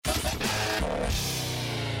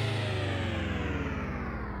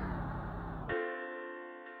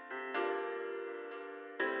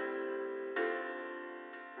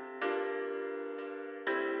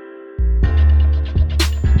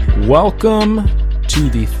Welcome to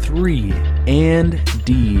the 3 and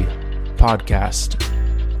D podcast,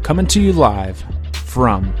 coming to you live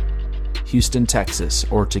from Houston, Texas,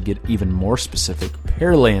 or to get even more specific,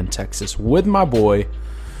 Pearland, Texas, with my boy,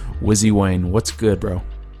 Wizzy Wayne. What's good, bro?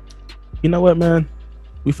 You know what, man?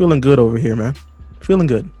 We feeling good over here, man. Feeling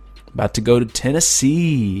good. About to go to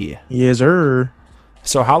Tennessee. Yes, sir.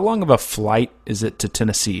 So how long of a flight is it to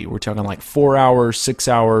Tennessee? We're talking like 4 hours, 6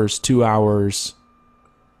 hours, 2 hours.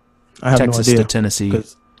 I have Texas no idea, to Tennessee.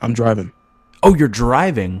 because I'm driving. Oh, you're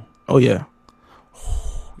driving. Oh, yeah.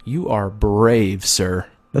 You are brave, sir.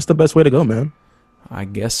 That's the best way to go, man. I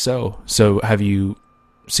guess so. So have you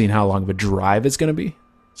seen how long of a drive it's going to be?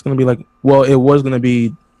 It's going to be like, well, it was going to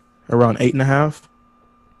be around 8.5,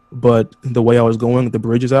 but the way I was going, the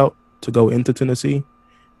bridge is out to go into Tennessee.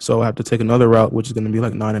 So I have to take another route, which is going to be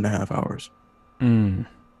like 9.5 hours.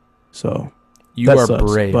 So You that are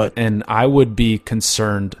sucks, brave. but And I would be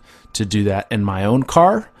concerned to do that in my own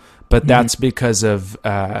car, but that's because of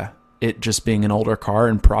it just being an older car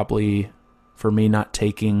and probably for me not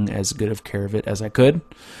taking as good of care of it as I could.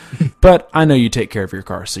 But I know you take care of your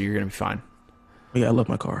car, so you're going to be fine. yeah, I love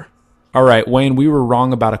my car. All right, Wayne, we were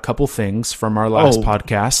wrong about a couple things from our last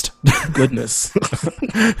podcast. Goodness.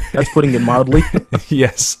 That's putting it mildly.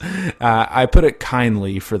 Yes. I put it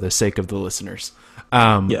kindly for the sake of the listeners.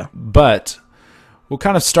 Yeah. But we'll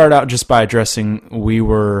kind of start out just by addressing we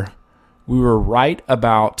were right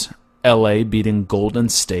about LA beating Golden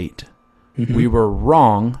State. We were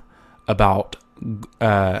wrong about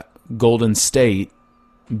Golden State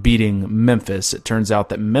beating Memphis. It turns out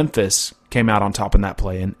that Memphis came out on top in that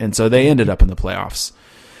play, and so they ended up in the playoffs.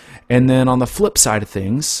 And then on the flip side of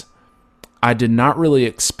things, I did not really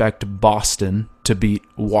expect Boston to beat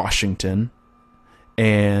Washington,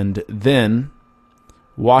 and then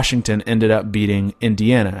Washington ended up beating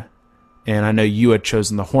Indiana. And I know you had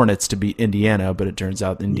chosen the Hornets to beat Indiana, but it turns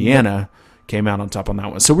out Indiana came out on top on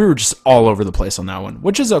that one. So we were just all over the place on that one,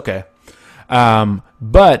 which is okay.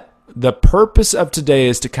 But the purpose of today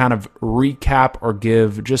is to kind of recap or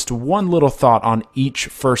give just one little thought on each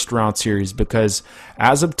first round series, because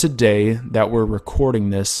as of today that we're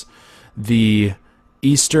recording this, the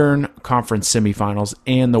Eastern Conference semifinals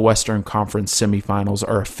and the Western Conference semifinals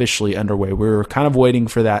are officially underway. We were kind of waiting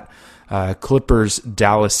for that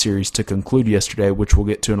Clippers-Dallas series to conclude yesterday, which we'll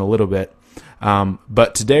get to in a little bit.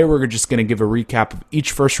 But today we're just going to give a recap of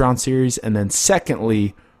each first-round series, and then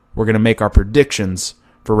secondly, we're going to make our predictions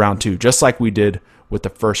for round 2, just like we did with the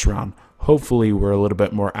first round. Hopefully we're a little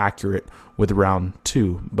bit more accurate with round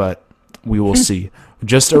 2, but we will see.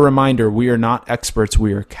 Just a reminder, we are not experts.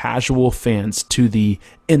 We are casual fans to the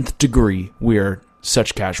nth degree. We are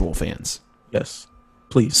such casual fans. Yes.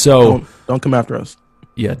 Please. So don't come after us.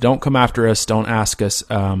 Yeah, don't come after us. Don't ask us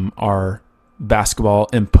our basketball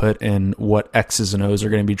input and what X's and O's are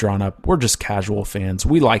going to be drawn up. We're just casual fans.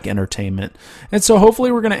 We like entertainment. And so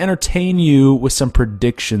hopefully we're going to entertain you with some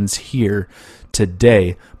predictions here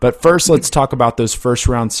today. But first, let's talk about those first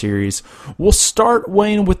round series. We'll start,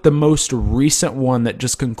 Wayne, with the most recent one that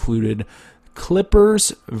just concluded,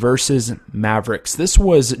 Clippers versus Mavericks. This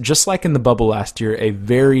was, just like in the bubble last year, a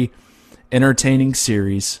very entertaining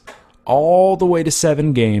series, all the way to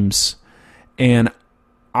 7 games. And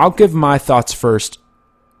I'll give my thoughts first.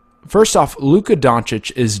 First off, Luka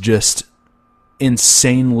Doncic is just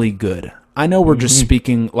insanely good. I know we're just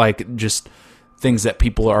speaking like just things that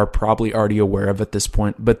people are probably already aware of at this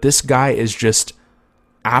point, but this guy is just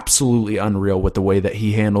absolutely unreal with the way that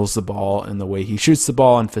he handles the ball and the way he shoots the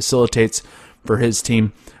ball and facilitates for his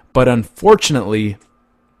team. But unfortunately,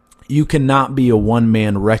 you cannot be a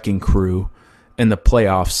one-man wrecking crew in the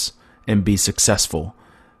playoffs and be successful.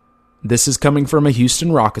 This is coming from a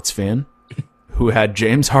Houston Rockets fan who had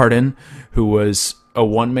James Harden, who was a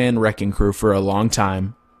one-man wrecking crew for a long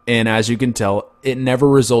time. And as you can tell, it never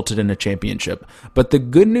resulted in a championship. But the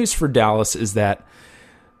good news for Dallas is that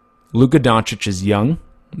Luka Doncic is young.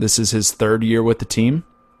 This is his 3rd year with the team.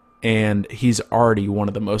 And he's already one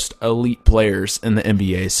of the most elite players in the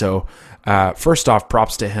NBA. So first off,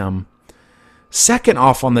 props to him. Second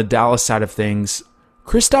off, on the Dallas side of things,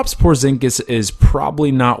 Kristaps Porzingis is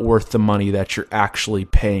probably not worth the money that you're actually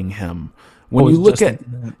paying him. When you look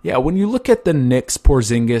at the Knicks,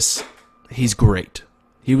 Porzingis, he's great.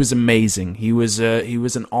 He was amazing. He was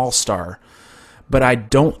an all-star. But I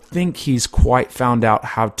don't think he's quite found out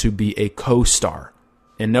how to be a co-star.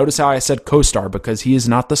 And notice how I said co-star, because he is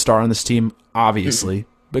not the star on this team, obviously,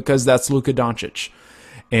 because that's Luka Doncic.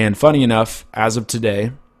 And funny enough, as of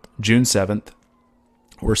today, June 7th,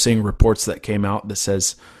 we're seeing reports that came out that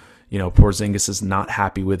says, Porzingis is not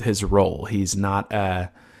happy with his role. He's not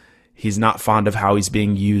he's not fond of how he's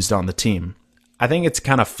being used on the team. I think it's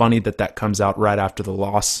kind of funny that comes out right after the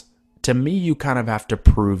loss. To me, you kind of have to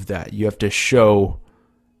prove that. You have to show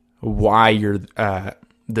why you're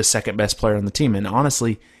the second best player on the team. And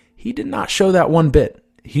honestly, he did not show that one bit.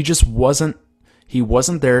 He just wasn't. He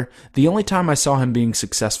wasn't there. The only time I saw him being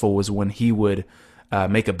successful was when he would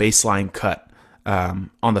make a baseline cut on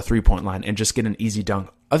the 3-point line and just get an easy dunk.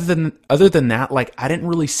 Other than that, like, I didn't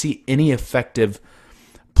really see any effective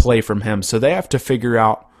play from him. So they have to figure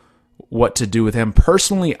out what to do with him.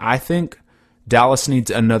 Personally, I think Dallas needs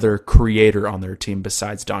another creator on their team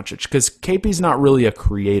besides Doncic, because KP's not really a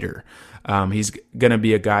creator. He's going to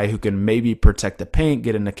be a guy who can maybe protect the paint,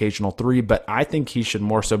 get an occasional three, but I think he should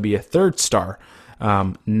more so be a third star,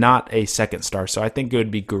 not a second star. So I think it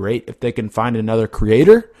would be great if they can find another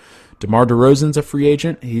creator. DeMar DeRozan's a free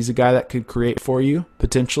agent. He's a guy that could create for you,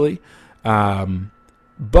 potentially.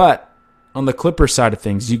 But on the Clippers side of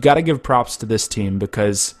things, you got to give props to this team,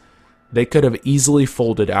 because they could have easily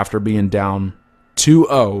folded after being down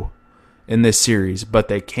 2-0 in this series, but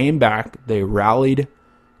they came back, they rallied.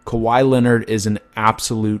 Kawhi Leonard is an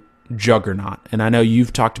absolute juggernaut, and I know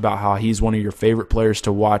you've talked about how he's one of your favorite players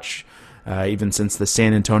to watch, even since the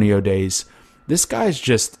San Antonio days. This guy's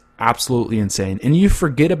just absolutely insane, and you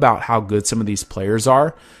forget about how good some of these players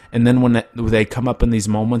are, and then when they come up in these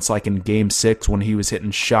moments, like in Game 6 when he was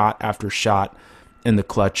hitting shot after shot in the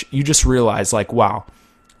clutch, you just realize, like, wow,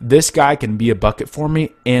 this guy can be a bucket for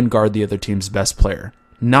me and guard the other team's best player.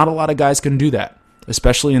 Not a lot of guys can do that,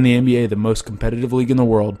 especially in the NBA, the most competitive league in the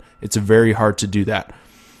world. It's very hard to do that.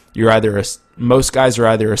 Most guys are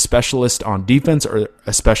either a specialist on defense or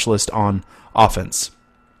a specialist on offense.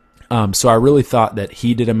 So I really thought that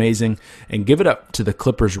he did amazing. And give it up to the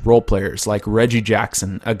Clippers role players like Reggie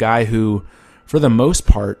Jackson, a guy who, for the most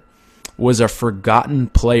part, was a forgotten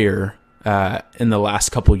player in the last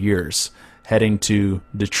couple years, heading to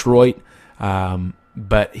Detroit.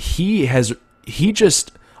 But he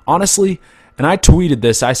just, honestly, and I tweeted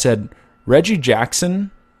this, I said, Reggie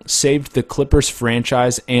Jackson saved the Clippers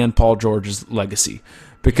franchise and Paul George's legacy,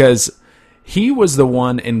 because he was the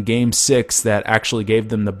one in Game 6 that actually gave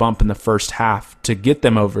them the bump in the first half to get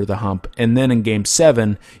them over the hump. And then in Game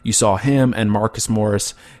 7, you saw him and Marcus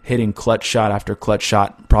Morris hitting clutch shot after clutch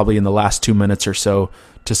shot, probably in the last 2 minutes or so,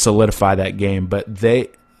 to solidify that game. But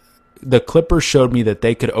the Clippers showed me that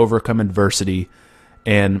they could overcome adversity,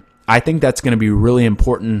 and I think that's going to be really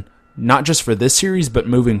important, not just for this series, but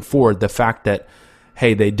moving forward. The fact that,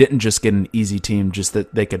 hey, they didn't just get an easy team, just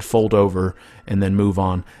that they could fold over and then move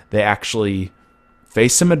on. They actually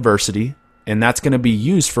faced some adversity, and that's going to be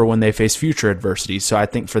used for when they face future adversity. So I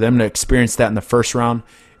think for them to experience that in the first round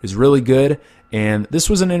is really good, and this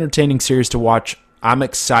was an entertaining series to watch. I'm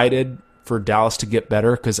excited for Dallas to get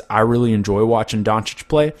better, because I really enjoy watching Doncic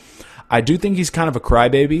play. I do think he's kind of a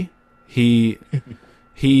crybaby. He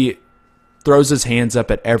throws his hands up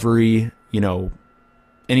at every,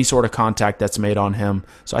 any sort of contact that's made on him.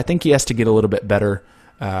 So I think he has to get a little bit better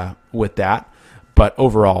with that. But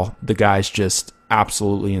overall, the guy's just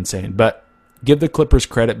absolutely insane. But give the Clippers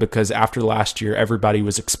credit, because after last year, everybody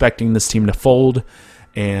was expecting this team to fold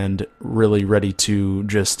and really ready to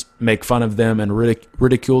just make fun of them and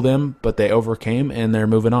ridicule them, but they overcame and they're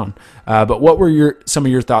moving on. But what were some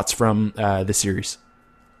of your thoughts from the series?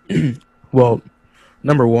 Well,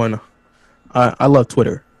 number one, I love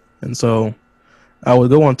Twitter, and so I would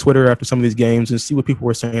go on Twitter after some of these games and see what people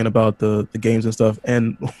were saying about the games and stuff.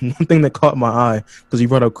 And one thing that caught my eye, because you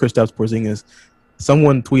brought up Kristaps Porzingis,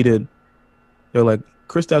 someone tweeted, they're like,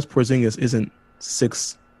 Kristaps Porzingis isn't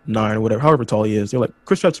 6'9" or whatever, however tall he is. They're like,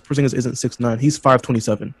 Kristaps Porzingis isn't 6'9", he's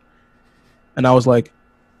 5'27". And I was like,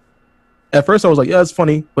 at first I was like, yeah, it's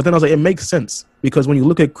funny, but then I was like, it makes sense, because when you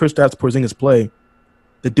look at Kristaps Porzingis play,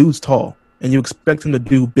 the dude's tall, and you expect him to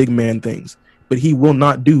do big man things, but he will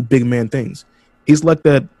not do big man things. He's like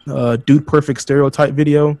that Dude Perfect stereotype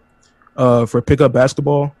video for pickup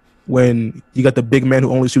basketball when you got the big man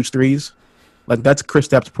who only shoots threes. Like, that's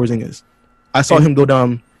Kristaps Porzingis. I saw him go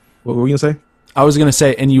down. What were you going to say? I was going to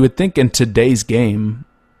say, and you would think in today's game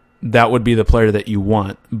that would be the player that you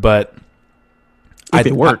want, but if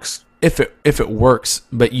it works. If it works,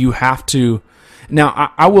 but you have to.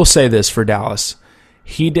 Now, I will say this for Dallas.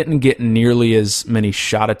 He didn't get nearly as many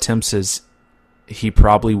shot attempts as he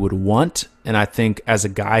probably would want, and I think as a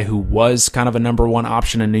guy who was kind of a number one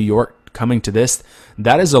option in New York coming to this,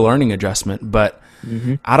 that is a learning adjustment, but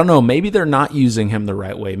I don't know, maybe they're not using him the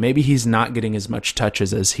right way. Maybe he's not getting as much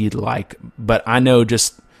touches as he'd like, but I know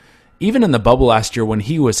just even in the bubble last year when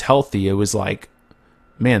he was healthy, it was like,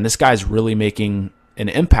 man, this guy's really making an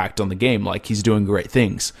impact on the game. Like, he's doing great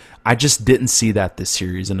things. I just didn't see that this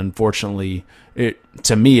series, and unfortunately,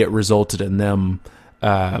 to me, it resulted in them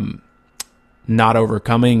not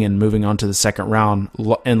overcoming and moving on to the second round,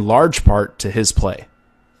 in large part to his play.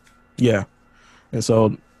 Yeah. And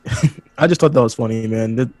so I just thought that was funny,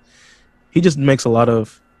 man. He just makes a lot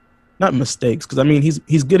of, not mistakes, because, I mean,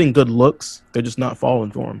 he's getting good looks. They're just not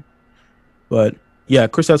falling for him. But, yeah,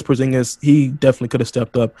 Kristaps Porzingis, he definitely could have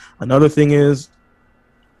stepped up. Another thing is,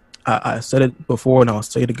 I said it before and I'll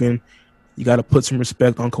say it again, you got to put some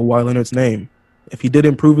respect on Kawhi Leonard's name. If he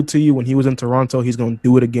didn't prove it to you when he was in Toronto, he's going to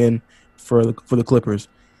do it again for the Clippers.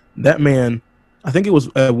 That man, I think it was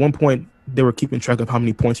at one point they were keeping track of how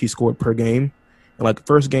many points he scored per game. And, like,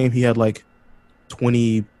 first game he had, like,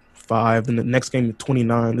 25, then the next game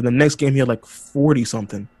 29, then the next game he had, like,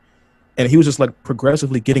 40-something. And he was just, like,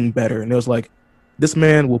 progressively getting better. And it was like, this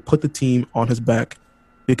man will put the team on his back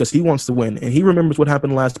because he wants to win. And he remembers what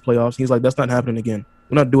happened last playoffs. He's like, that's not happening again.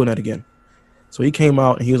 We're not doing that again. So he came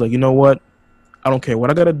out and he was like, you know what? I don't care what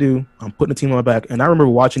I got to do. I'm putting the team on my back. And I remember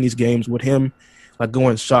watching these games with him, like,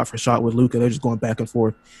 going shot for shot with Luka. They're just going back and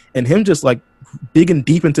forth. And him just, like, digging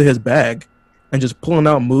deep into his bag and just pulling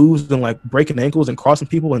out moves and, like, breaking ankles and crossing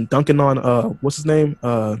people and dunking on, what's his name?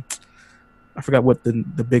 I forgot what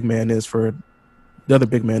the big man is for the other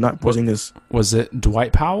big man, not Porzingis. Was it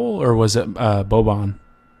Dwight Powell or was it Boban?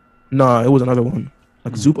 No, it was another one.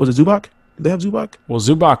 Like, was it Zubac? Did they have Zubac? Well,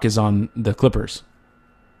 Zubac is on the Clippers.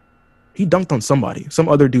 He dunked on somebody, some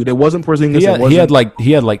other dude. It wasn't Porzingis.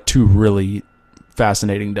 He had like two really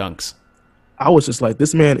fascinating dunks. I was just like,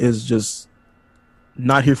 this man is just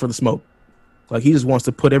not here for the smoke. Like, he just wants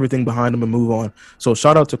to put everything behind him and move on. So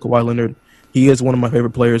shout out to Kawhi Leonard. He is one of my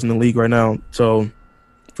favorite players in the league right now. So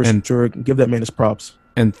for sure, give that man his props.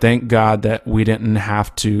 And thank God that we didn't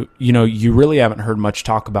have to, you really haven't heard much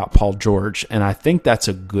talk about Paul George. And I think that's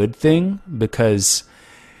a good thing because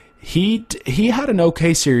he had an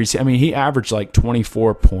okay series. I mean, he averaged like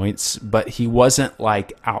 24 points, but he wasn't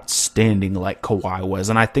like outstanding like Kawhi was.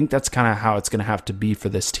 And I think that's kind of how it's going to have to be for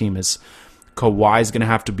this team is Kawhi is going to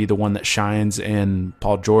have to be the one that shines and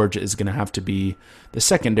Paul George is going to have to be the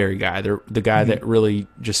secondary guy, the guy that really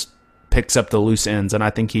just picks up the loose ends. And I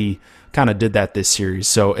think he kind of did that this series.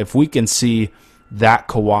 So if we can see that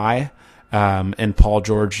Kawhi and Paul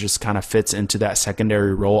George just kind of fits into that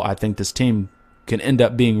secondary role, I think this team can end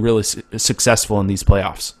up being really successful in these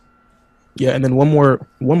playoffs. Yeah, and then one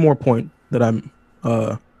more point that I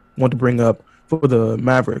want to bring up for the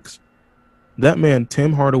Mavericks. That man,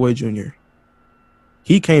 Tim Hardaway Jr.,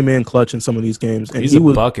 he came in clutch in some of these games, and he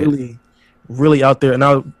was really, really out there.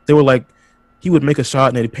 And they were like, he would make a shot,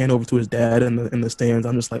 and they'd pan over to his dad in the stands.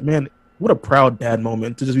 I'm just like, man, what a proud dad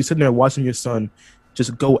moment to just be sitting there watching your son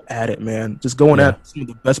just go at it, man. Just going at some of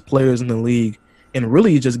the best players in the league and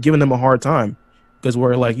really just giving them a hard time. Because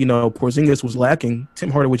where, like, Porzingis was lacking,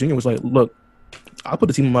 Tim Hardaway Jr. was like, look, I'll put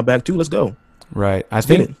the team on my back too. Let's go. Right. I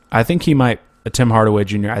think he might, Tim Hardaway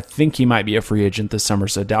Jr., I think he might be a free agent this summer.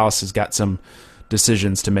 So Dallas has got some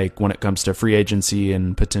decisions to make when it comes to free agency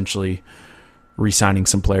and potentially re-signing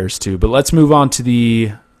some players too. But let's move on to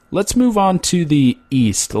the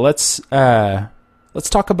East. Let's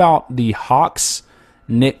talk about the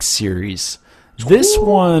Hawks-Knicks series. This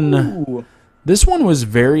one was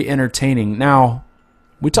very entertaining. Now,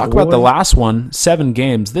 we talked about the last one, 7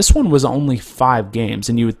 games. This one was only 5 games,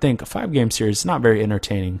 and you would think a 5-game series is not very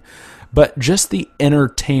entertaining. But just the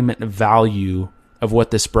entertainment value of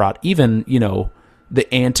what this brought, even,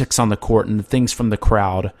 the antics on the court and the things from the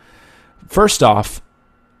crowd. First off,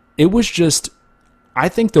 it was just, I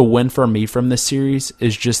think the win for me from this series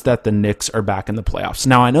is just that the Knicks are back in the playoffs.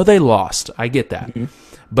 Now, I know they lost. I get that. Mm-hmm.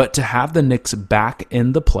 But to have the Knicks back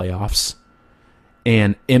in the playoffs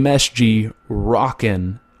and MSG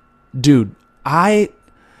rocking, dude, I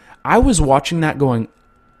was watching that going,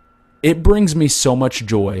 it brings me so much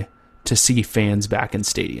joy to see fans back in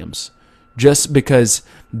stadiums. Just because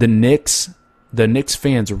the Knicks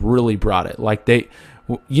fans really brought it. Like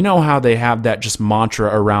how they have that just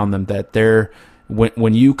mantra around them that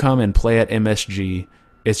when you come and play at MSG,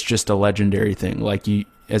 it's just a legendary thing. Like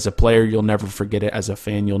as a player, you'll never forget it. As a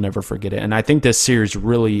fan, you'll never forget it. And I think this series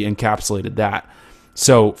really encapsulated that.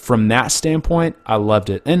 So from that standpoint, I loved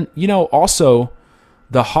it. And, also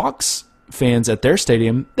the Hawks fans at their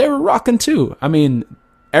stadium, they were rocking too. I mean,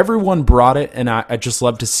 everyone brought it, and I just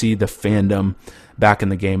love to see the fandom back in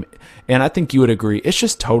the game. And I think you would agree, it's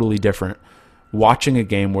just totally different watching a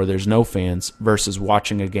game where there's no fans versus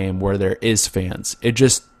watching a game where there is fans.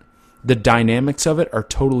 The dynamics of it are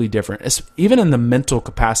totally different. It's, even in the mental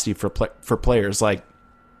capacity for players. Like,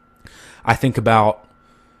 I think about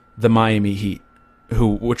the Miami Heat,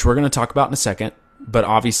 which we're going to talk about in a second, but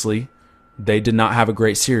obviously they did not have a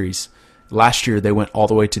great series. Last year, they went all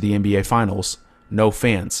the way to the NBA Finals. No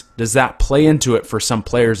fans. Does that play into it for some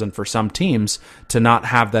players and for some teams to not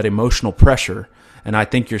have that emotional pressure? And I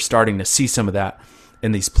think you're starting to see some of that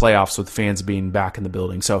in these playoffs with fans being back in the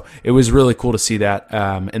building. So it was really cool to see that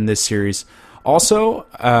in this series. Also,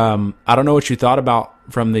 I don't know what you thought about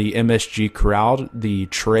from the MSG crowd, the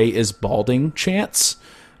Trey is balding chants.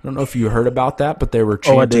 I don't know if you heard about that, but they were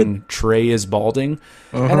chanting Trey is balding.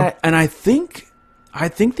 And I think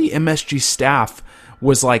the MSG staff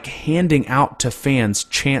was like handing out to fans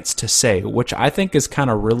chants to say, which I think is kind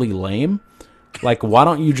of really lame. Like, why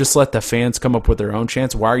don't you just let the fans come up with their own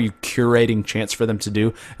chants? Why are you curating chants for them to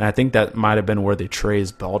do? And I think that might have been where the Trey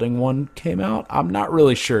is balding one came out. I'm not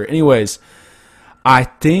really sure. Anyways, I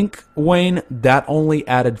think, Wayne, that only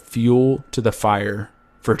added fuel to the fire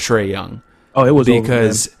for Trae Young. Oh, it was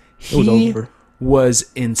because over, he was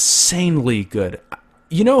insanely good.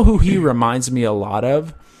 You know who he reminds me a lot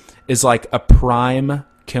of is like a prime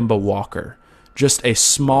Kemba Walker. Just a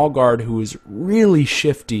small guard who is really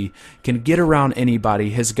shifty, can get around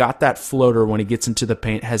anybody, has got that floater when he gets into the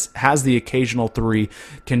paint, has the occasional three,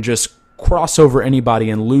 can just cross over anybody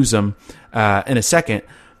and lose them in a second.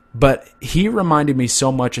 But he reminded me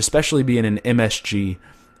so much, especially being an MSG,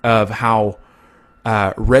 of how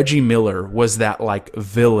Reggie Miller was that like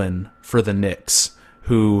villain for the Knicks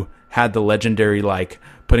who had the legendary like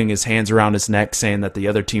putting his hands around his neck saying that the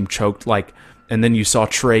other team choked, like, and then you saw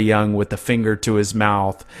Trae Young with the finger to his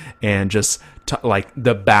mouth and just like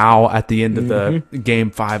the bow at the end of the game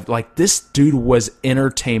 5. Like, this dude was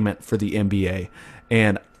entertainment for the NBA.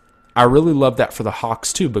 And I really love that for the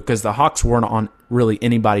Hawks too, because the Hawks weren't on really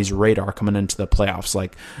anybody's radar coming into the playoffs.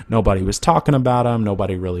 Like, nobody was talking about them.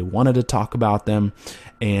 Nobody really wanted to talk about them.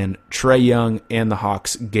 And Trae Young and the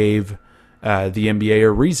Hawks gave the NBA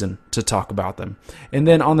a reason to talk about them. And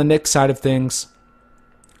then on the Knicks side of things,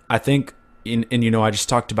 I think, and you know, I just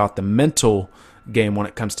talked about the mental game when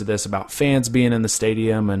it comes to this, about fans being in the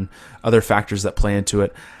stadium and other factors that play into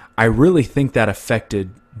it. I really think that affected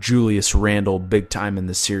Julius Randle big time in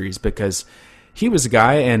this series, because he was a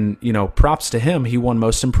guy, and, you know, props to him, he won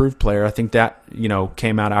Most Improved Player. I think that, you know,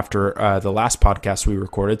 came out after the last podcast we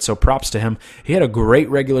recorded, so props to him. He had a great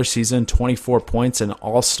regular season, 24 points, an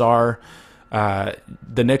all-star,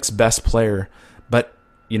 the Knicks' best player. But,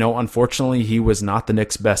 you know, unfortunately, he was not the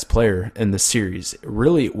Knicks' best player in the series.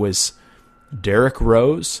 Really, it was Derrick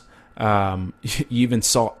Rose. You even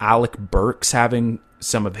saw Alec Burks having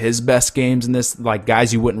some of his best games in this, like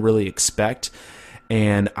guys you wouldn't really expect.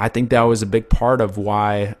 And I think that was a big part of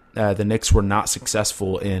why the Knicks were not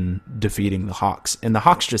successful in defeating the Hawks. And the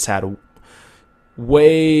Hawks just had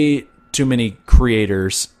way too many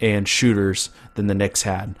creators and shooters than the Knicks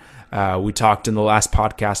had. We talked in the last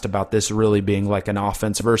podcast about this really being like an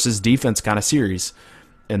offense versus defense kind of series,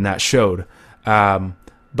 and that showed.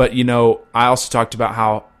 But, you know, I also talked about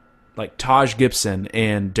how like Taj Gibson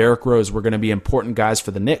and Derrick Rose were going to be important guys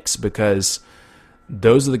for the Knicks, because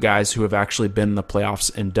those are the guys who have actually been in the playoffs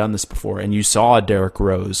and done this before. And you saw Derrick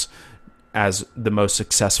Rose as the most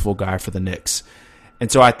successful guy for the Knicks. And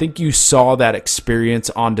so I think you saw that experience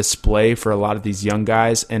on display for a lot of these young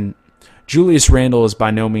guys. And Julius Randle is by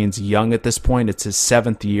no means young at this point. It's his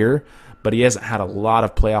 7th year, but he hasn't had a lot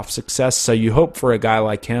of playoff success. So you hope for a guy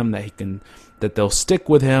like him that they'll stick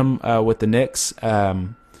with him with the Knicks,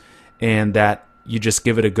 and that you just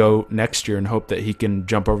give it a go next year and hope that he can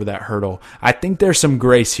jump over that hurdle. I think there's some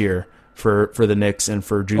grace here for the Knicks and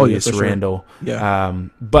for Julius Randle. Sure. Yeah.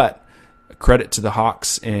 But credit to the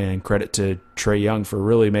Hawks and credit to Trae Young for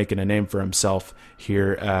really making a name for himself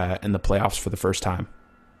here in the playoffs for the first time.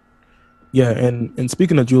 Yeah, and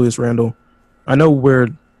speaking of Julius Randle, I know we're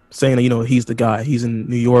saying that, you know, he's the guy. He's in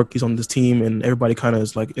New York. He's on this team, and everybody kind of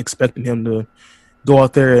is like expecting him to go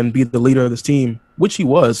out there and be the leader of this team, which he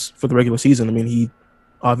was for the regular season. I mean, he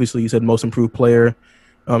obviously, you said Most Improved Player.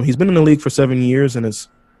 He's been in the league for 7 years, and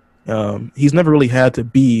he's never really had to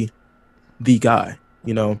be the guy,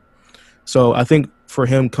 you know. So I think for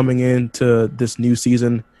him coming into this new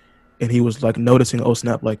season, and he was like noticing, oh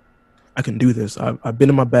snap, like I can do this. I've been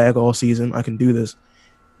in my bag all season. I can do this.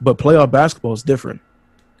 But playoff basketball is different.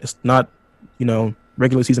 It's not, you know,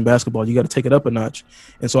 regular season basketball. You got to take it up a notch.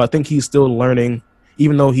 And so I think he's still learning,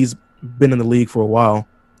 even though he's been in the league for a while.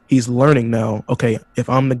 He's learning now, okay, if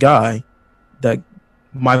I'm the guy, that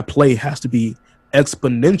my play has to be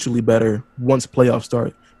exponentially better once playoffs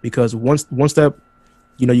start. Because once that,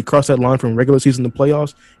 you know, you cross that line from regular season to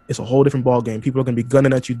playoffs, it's a whole different ball game. People are going to be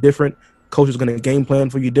gunning at you different. Coaches are going to game plan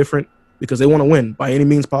for you different, because they want to win by any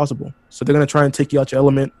means possible. So they're going to try and take you out your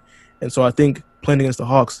element. And so I think playing against the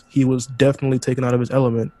Hawks, he was definitely taken out of his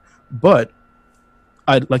element. But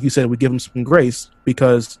like you said, we give him some grace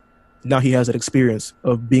because now he has that experience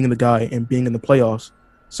of being the guy and being in the playoffs.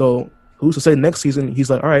 So who's to say next season he's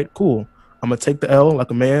like, all right, cool. I'm gonna take the L like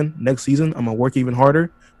a man. Next season, I'm gonna work even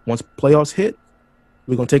harder. Once playoffs hit,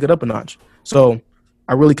 we're gonna take it up a notch. So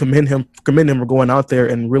I really commend him for going out there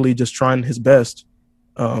and really just trying his best.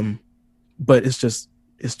 But it's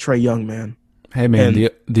Trae Young, man. Hey, man,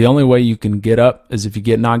 the only way you can get up is if you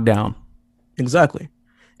get knocked down. Exactly.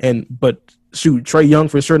 But shoot, Trae Young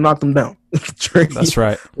for sure knocked him down. That's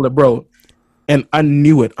right. Bro. And I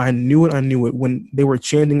knew it. When they were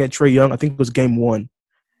chanting at Trae Young, I think it was game 1,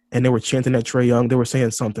 and they were chanting at Trae Young. They were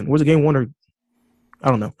saying something. Was it game 1 or I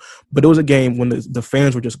don't know. But it was a game when the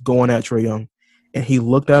fans were just going at Trae Young, and he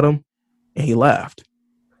looked at him and he laughed.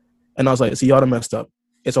 And I was like, see, y'all done messed up.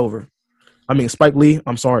 It's over. I mean, Spike Lee,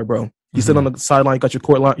 I'm sorry, bro. You sit on the sideline, you got your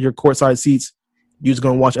courtside seats. You're just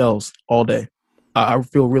gonna watch L's all day. I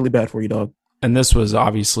feel really bad for you, dog. And this was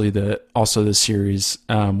obviously also the series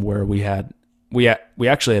where we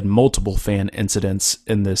actually had multiple fan incidents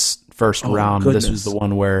in this first round. Goodness. This was the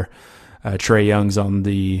one where Trae Young's on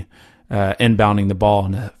the inbounding the ball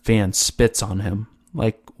and a fan spits on him.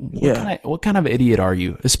 Like, what kind of idiot are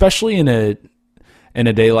you? Especially in a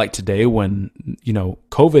day like today when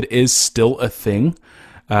COVID is still a thing.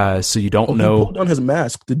 So you don't know. He pulled on his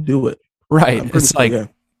mask to do it. Right. It's like,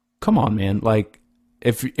 come on, man. Like,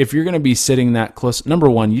 if you're going to be sitting that close, number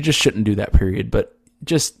one, you just shouldn't do that, period. But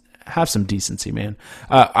just have some decency, man.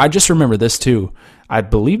 I just remember this too. I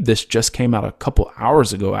believe this just came out a couple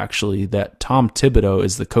hours ago, actually, that Tom Thibodeau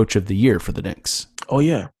is the coach of the year for the Knicks. Oh,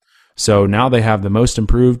 yeah. So now they have the most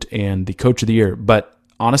improved and the coach of the year. But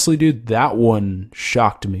honestly, dude, that one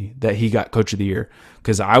shocked me that he got coach of the year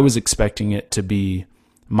because I was expecting it to be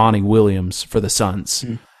Monty Williams for the Suns.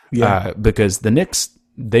 Because the Knicks,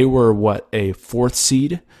 they were a 4th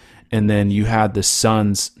seed, and then you had the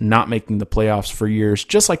Suns not making the playoffs for years,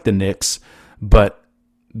 just like the Knicks, but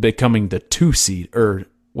becoming the 2 seed. Or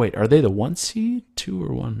wait, are they the 1 seed, 2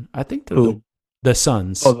 or 1? I think they're the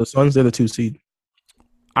Suns. Oh, the Suns, they're the 2 seed.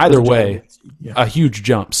 Either way, a huge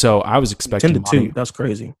jump. So I was expecting 10 to 2. That's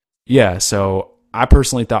crazy. Yeah, so I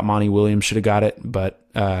personally thought Monty Williams should have got it, but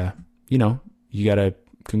you got to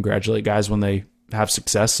congratulate guys when they have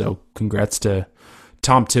success. So congrats to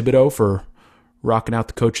Tom Thibodeau for rocking out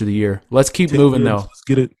the coach of the year. Let's keep moving though. Let's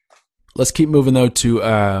get it. Let's keep moving though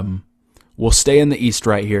to we'll stay in the East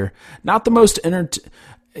right here. Not the most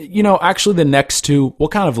actually the next two, we'll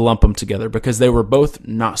kind of lump them together because they were both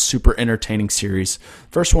not super entertaining series.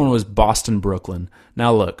 First one was Boston-Brooklyn.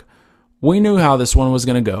 Now look, we knew how this one was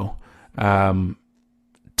going to go.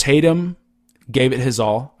 Tatum gave it his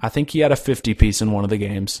all. I think he had a 50-piece in one of the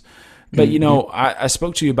games. But, I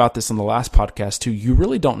spoke to you about this on the last podcast, too. You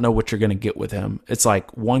really don't know what you're going to get with him. It's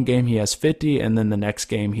like one game he has 50, and then the next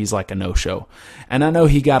game he's like a no-show. And I know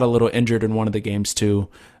he got a little injured in one of the games, too.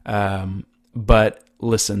 But,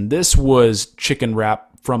 listen, this was chicken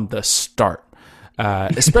wrap from the start.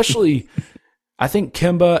 Especially, I think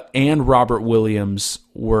Kemba and Robert Williams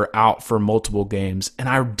were out for multiple games. And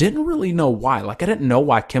I didn't really know why. Like, I didn't know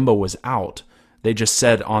why Kemba was out. They just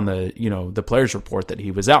said on the players report that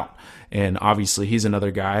he was out. And obviously he's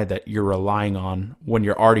another guy that you're relying on when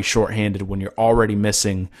you're already shorthanded, when you're already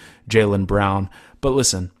missing Jaylen Brown. But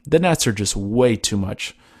listen, the Nets are just way too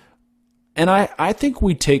much. And I think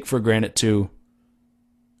we take for granted too,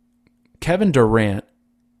 Kevin Durant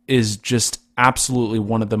is just absolutely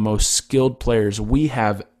one of the most skilled players we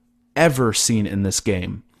have ever seen in this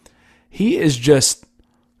game. He is just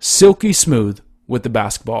silky smooth with the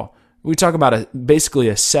basketball. We talk about basically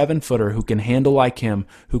a 7-footer who can handle like him,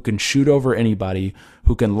 who can shoot over anybody,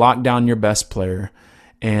 who can lock down your best player.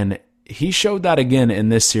 And he showed that again in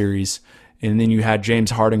this series. And then you had James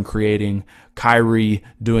Harden creating, Kyrie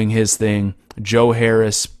doing his thing, Joe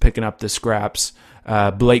Harris picking up the scraps,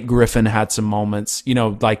 Blake Griffin had some moments.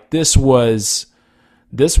 This was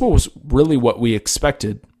really what we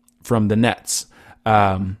expected from the Nets.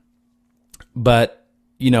 But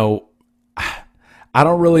I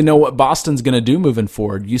don't really know what Boston's going to do moving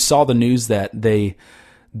forward. You saw the news that they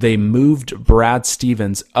moved Brad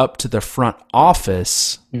Stevens up to the front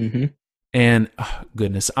office. Mm-hmm. And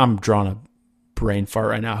goodness, I'm drawing a brain fart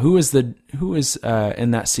right now. Who is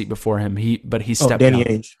in that seat before him? He stepped Danny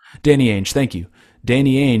down. Ainge. Danny Ainge, thank you.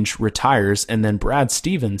 Danny Ainge retires, and then Brad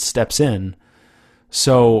Stevens steps in.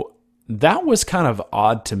 So that was kind of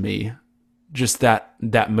odd to me. Just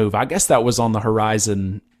that move. I guess that was on the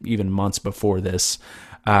horizon even months before this.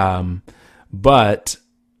 But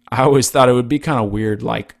I always thought it would be kind of weird.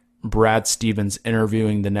 Like, Brad Stevens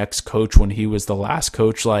interviewing the next coach when he was the last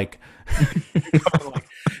coach. Like,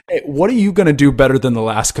 hey, what are you going to do better than the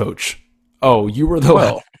last coach? Oh, you were the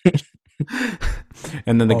Well,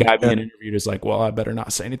 And then the guy being interviewed is like, well, I better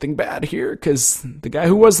not say anything bad here because the guy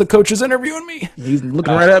who was the coach is interviewing me. he's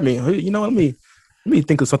looking right at me. You know what? Let me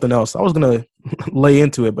think of something else. I was gonna lay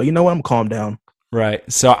into it, but you know what? I'm calm down. Right.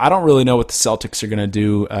 So I don't really know what the Celtics are going to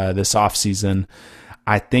do this offseason.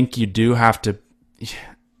 I think you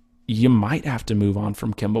might have to move on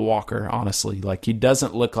from Kemba Walker, honestly. Like, he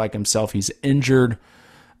doesn't look like himself. He's injured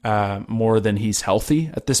more than he's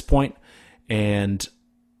healthy at this point. And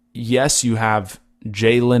yes, you have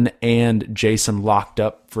Jalen and Jason locked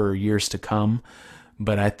up for years to come,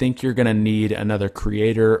 but I think you're going to need another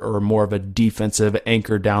creator or more of a defensive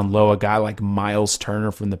anchor down low. A guy like Miles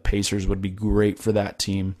Turner from the Pacers would be great for that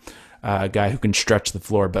team. A guy who can stretch the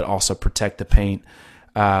floor but also protect the paint.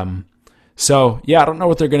 So, yeah, I don't know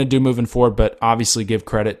what they're going to do moving forward, but obviously give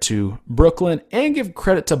credit to Brooklyn and give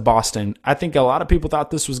credit to Boston. I think a lot of people thought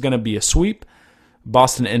this was going to be a sweep.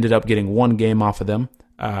 Boston ended up getting one game off of them.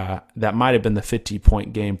 That might have been the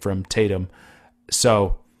 50-point game from Tatum.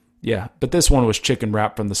 So, yeah, but this one was chicken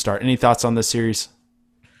wrap from the start. Any thoughts on this series?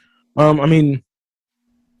 I mean,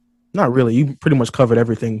 not really. You pretty much covered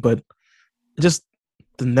everything, but just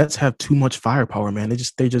the Nets have too much firepower, man.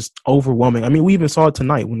 They're just overwhelming. I mean, we even saw it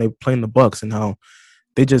tonight when they were playing the Bucks and how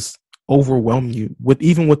they just overwhelm you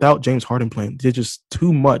even without James Harden playing. They're just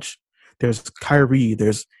too much. There's Kyrie,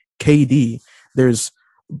 there's KD, there's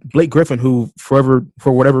Blake Griffin, who for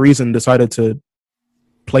whatever reason decided to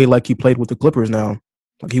play like he played with the Clippers now.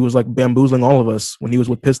 Like, he was like bamboozling all of us when he was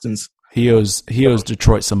with Pistons. He owes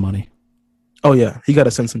Detroit some money. Oh yeah, he got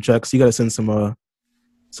to send some checks. He got to send some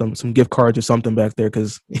gift cards or something back there,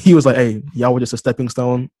 because he was like, "Hey, y'all were just a stepping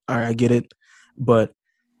stone. All right, I get it." But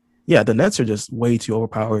yeah, the Nets are just way too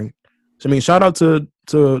overpowering. So, I mean, shout out to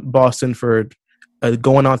Boston for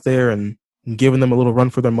going out there and giving them a little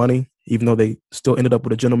run for their money, even though they still ended up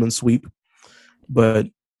with a gentleman's sweep. But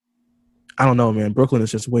I don't know, man. Brooklyn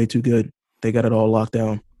is just way too good. They got it all locked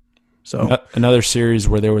down. So another series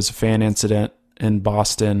where there was a fan incident in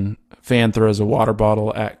Boston. Fan throws a water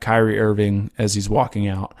bottle at Kyrie Irving as he's walking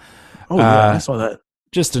out. Oh yeah, I saw that.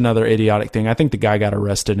 Just another idiotic thing. I think the guy got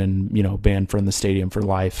arrested and banned from the stadium for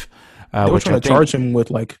life. They were trying to charge him with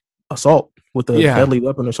like assault with a deadly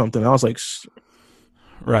weapon or something. I was like,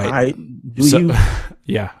 right.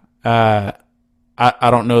 Yeah. I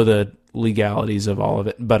don't know the legalities of all of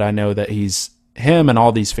it, but I know that him and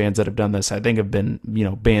all these fans that have done this, I think, have been,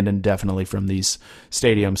 banned indefinitely from these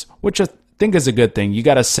stadiums, which I think is a good thing. You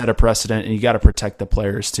got to set a precedent and you got to protect the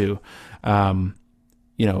players too. They're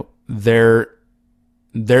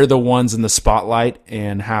the ones in the spotlight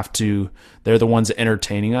and they're the ones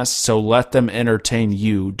entertaining us. So let them entertain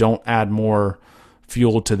you. Don't add more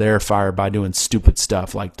fuel to their fire by doing stupid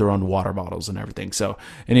stuff like throwing water bottles and everything. So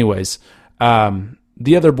anyways,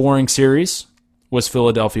 the other boring series was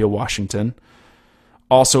Philadelphia, Washington.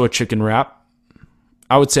 Also a chicken wrap.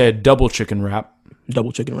 I would say a double chicken wrap.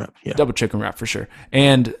 Double chicken wrap, yeah. Double chicken wrap for sure.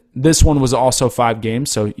 And this one was also 5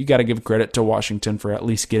 games, so you got to give credit to Washington for at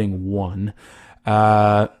least getting one.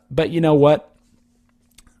 But you know what?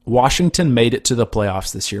 Washington made it to the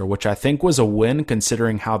playoffs this year, which I think was a win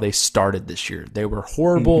considering how they started this year. They were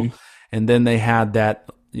horrible, and then they had that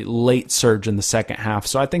late surge in the second half.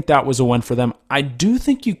 So I think that was a win for them. I do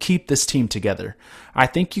think you keep this team together. I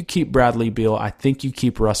think you keep Bradley Beal. I think you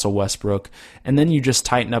keep Russell Westbrook. And then you just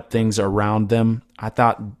tighten up things around them. I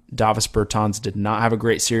thought Davis Bertans did not have a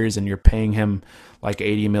great series, and you're paying him like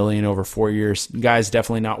 $80 million over 4 years. Guy's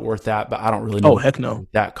definitely not worth that, but I don't really know. Oh, heck no.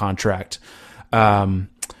 That contract. And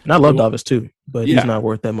I love Davis too, but he's not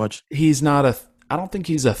worth that much. He's not I don't think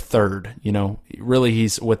he's a third, Really,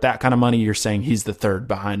 he's with that kind of money, you're saying he's the third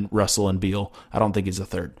behind Russell and Beal. I don't think he's a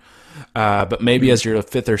third. But maybe as your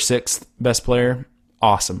 5th or 6th best player,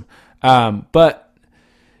 awesome. But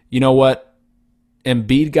you know what?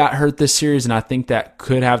 Embiid got hurt this series, and I think that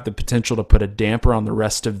could have the potential to put a damper on the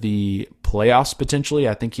rest of the playoffs potentially.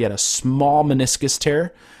 I think he had a small meniscus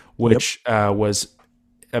tear, which was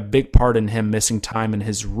a big part in him missing time in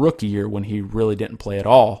his rookie year when he really didn't play at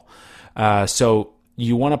all. So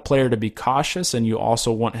you want a player to be cautious, and you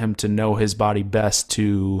also want him to know his body best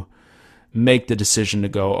to make the decision to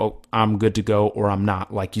go, oh, I'm good to go or I'm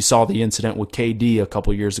not. Like you saw the incident with KD a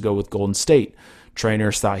couple years ago with Golden State.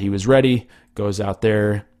 Trainers thought he was ready, goes out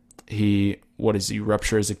there. He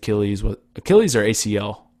rupture his Achilles. Achilles or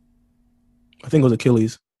ACL? I think it was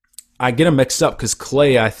Achilles. I get him mixed up because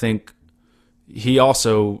Clay, I think he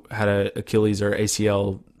also had a Achilles or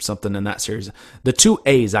ACL something in that series. The two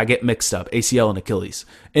A's I get mixed up, ACL and Achilles.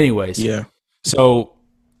 Anyways, Yeah. so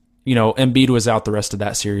Embiid was out the rest of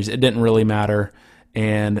that series. It didn't really matter.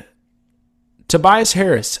 And Tobias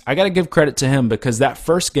Harris, I got to give credit to him because that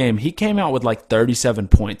first game, he came out with like 37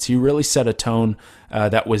 points. He really set a tone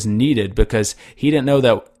that was needed because he didn't know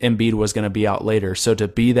that Embiid was going to be out later. So to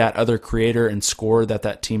be that other creator and scorer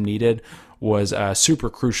that team needed was super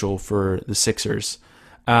crucial for the Sixers.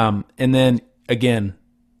 And then again,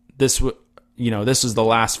 this is the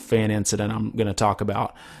last fan incident I'm going to talk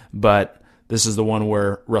about, but this is the one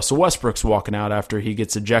where Russell Westbrook's walking out after he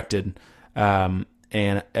gets ejected.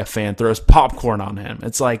 And a fan throws popcorn on him.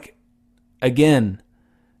 It's like, again,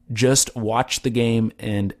 just watch the game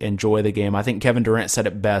and enjoy the game. I think Kevin Durant said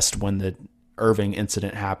it best when the Irving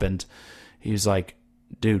incident happened. He was like,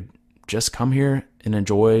 dude, just come here and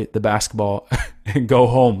enjoy the basketball and go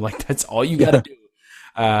home. Like, that's all you got to do.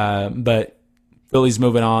 But Philly's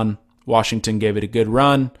moving on. Washington gave it a good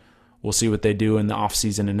run. We'll see what they do in the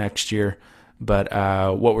offseason and next year. But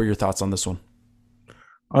what were your thoughts on this one?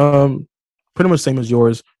 Pretty much same as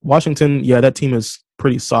yours. Washington, yeah, that team is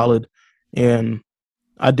pretty solid, and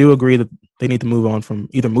I do agree that they need to move on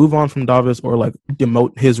from Davis or like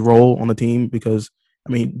demote his role on the team because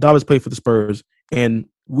Davis played for the Spurs, and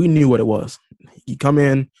we knew what it was. You come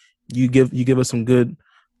in, you give us some good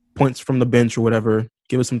points from the bench or whatever,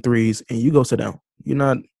 give us some threes, and you go sit down. You're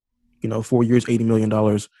not, 4 years, $80 million.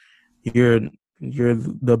 You're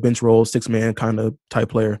the bench role, 6-man kind of type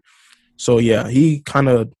player. So yeah, he kind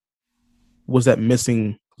of was that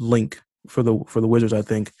missing link for the Wizards, I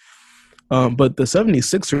think. But the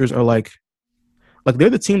 76ers are like they're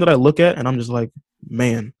the team that I look at and I'm just like,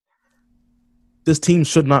 man, this team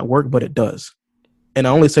should not work, but it does. And I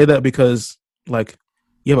only say that because like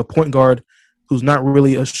you have a point guard who's not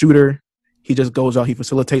really a shooter. He just goes out, he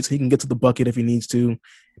facilitates, he can get to the bucket if he needs to,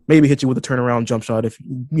 maybe hit you with a turnaround jump shot if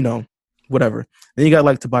whatever. Then you got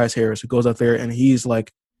like Tobias Harris who goes out there and he's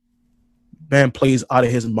like, man plays out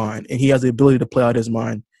of his mind, and he has the ability to play out of his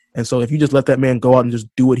mind. And so if you just let that man go out and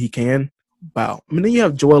just do what he can, wow. Then you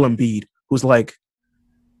have Joel Embiid, who's like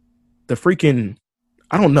the freaking,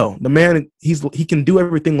 I don't know, the man, he can do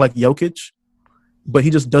everything like Jokic, but he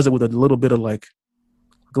just does it with a little bit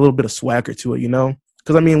of swagger to it,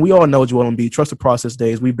 Because, we all know Joel Embiid, trust the process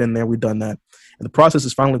days. We've been there, we've done that. And the process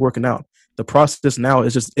is finally working out. The process now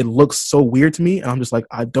is just, it looks so weird to me. And I'm just like,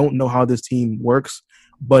 I don't know how this team works,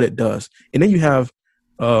 but it does. And then you have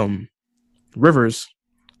Rivers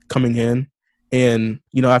coming in, and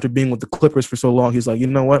after being with the Clippers for so long, he's like, you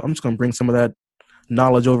know what? I'm just gonna bring some of that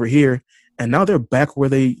knowledge over here. And now they're back where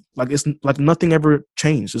they it's like nothing ever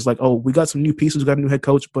changed. It's like, oh, we got some new pieces, we got a new head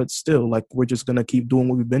coach, but still, like, we're just gonna keep doing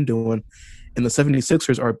what we've been doing. And the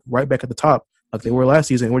 76ers are right back at the top, like they were last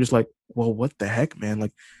season. And we're just like, well, what the heck, man?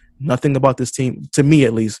 Like, nothing about this team, to me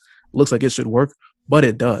at least, looks like it should work, but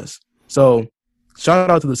it does. So shout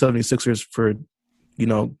out to the 76ers for,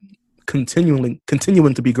 continuing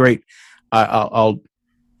to be great. I'll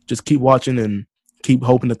just keep watching and keep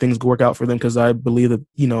hoping that things work out for them because I believe that,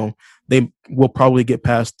 they will probably get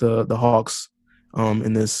past the Hawks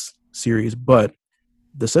in this series. But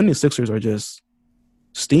the 76ers are just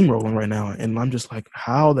steamrolling right now. And I'm just like,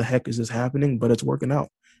 how the heck is this happening? But it's working out.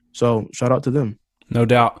 So shout out to them. No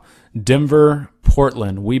doubt. Denver,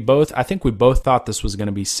 Portland. I think we both thought this was going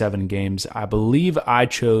to be 7 games. I believe I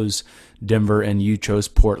chose Denver and you chose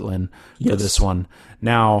Portland for this one.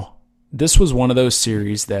 Now, this was one of those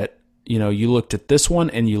series that, you looked at this one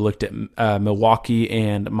and you looked at Milwaukee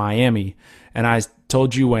and Miami. And I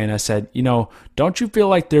told you, Wayne, I said, don't you feel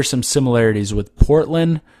like there's some similarities with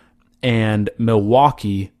Portland and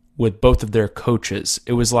Milwaukee with both of their coaches?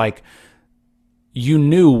 It was like, you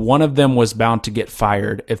knew one of them was bound to get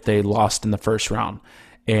fired if they lost in the first round.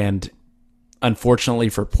 And unfortunately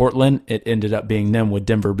for Portland, it ended up being them, with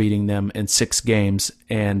Denver beating them in 6 games.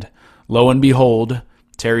 And lo and behold,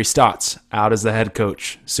 Terry Stotts out as the head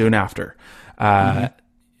coach soon after. I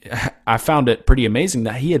found it pretty amazing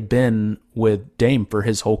that he had been with Dame for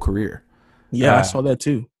his whole career. Yeah, I saw that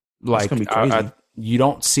too. Like, gonna be crazy. You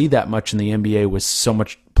don't see that much in the NBA with so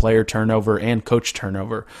much player turnover and coach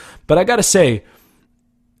turnover. But I got to say,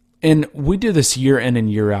 and we do this year in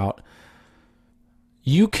and year out,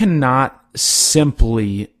 you cannot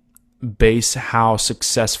simply base how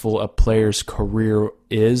successful a player's career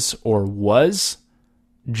is or was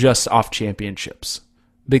just off championships,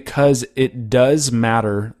 because it does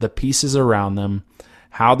matter the pieces around them,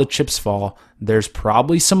 how the chips fall. There's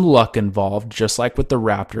probably some luck involved, just like with the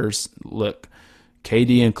Raptors. Look,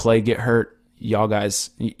 KD and Clay get hurt. Y'all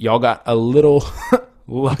got a little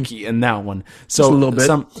lucky in that one. Just a So little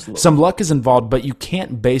bit. some luck is involved, but you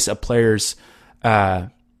can't base a player's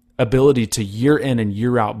ability to year in and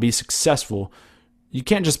year out be successful. You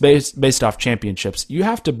can't just base it off championships. You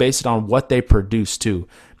have to base it on what they produce too.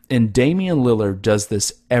 And Damian Lillard does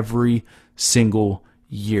this every single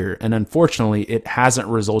year. And unfortunately, it hasn't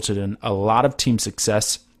resulted in a lot of team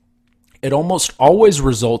success. It almost always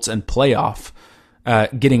results in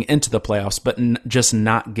getting into the playoffs, but just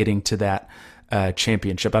not getting to that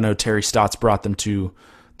championship. I know Terry Stotts brought them to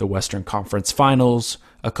the Western Conference Finals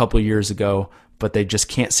a couple years ago, but they just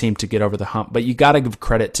can't seem to get over the hump. But you got to give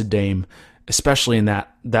credit to Dame, especially in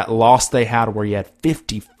that loss they had where he had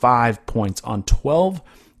 55 points on 12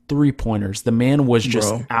 three-pointers. The man was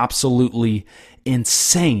just absolutely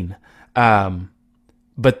insane.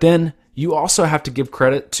 But then you also have to give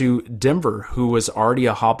credit to Denver, who was already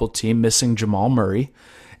a hobbled team, missing Jamal Murray.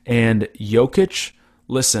 And Jokic,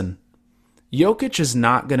 listen, Jokic is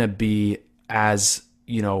not going to be as,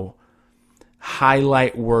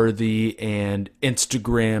 highlight worthy and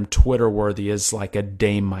Instagram, Twitter worthy as like a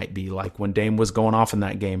Dame might be. Like when Dame was going off in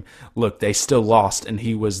that game, look, they still lost and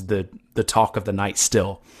he was the talk of the night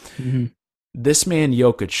still. Mm-hmm. This man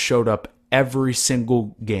Jokic showed up every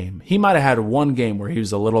single game. He might have had one game where he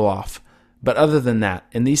was a little off, but other than that,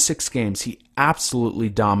 in these 6 games, he absolutely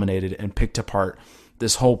dominated and picked apart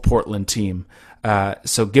this whole Portland team.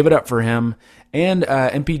 So give it up for him. And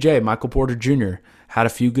MPJ, Michael Porter Jr., had a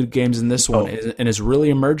few good games in this one and is really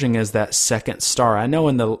emerging as that second star. I know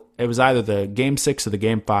it was either the game 6 or the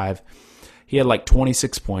game 5. He had like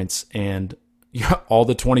 26 points, and all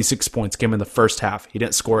the 26 points came in the first half. He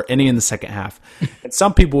didn't score any in the second half. And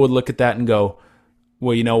some people would look at that and go,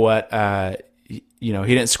 well, you know what? He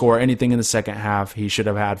didn't score anything in the second half. He should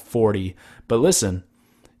have had 40. But listen,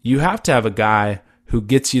 you have to have a guy who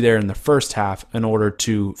gets you there in the first half in order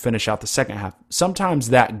to finish out the second half. Sometimes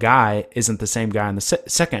that guy isn't the same guy in the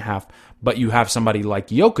second half, but you have somebody like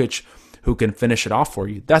Jokic who can finish it off for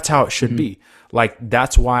you. That's how it should be. Like,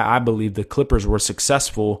 that's why I believe the Clippers were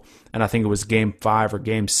successful, and I think it was game 5 or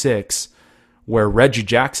game 6, where Reggie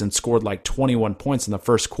Jackson scored like 21 points in the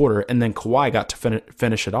first quarter, and then Kawhi got to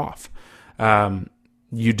finish it off.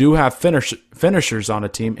 You do have finishers on a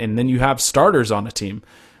team, and then you have starters on a team.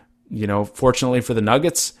 Fortunately for the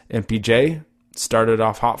Nuggets, MPJ started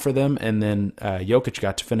off hot for them, and then Jokic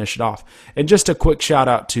got to finish it off. And just a quick shout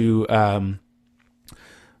out to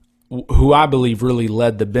who I believe really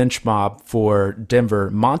led the bench mob for Denver,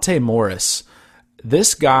 Monte Morris.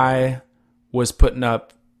 This guy was putting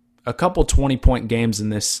up a couple 20-point games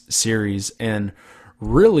in this series and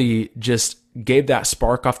really just gave that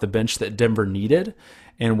spark off the bench that Denver needed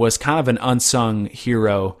and was kind of an unsung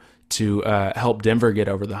hero to help Denver get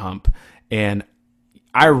over the hump. And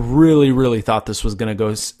I really, really thought this was going to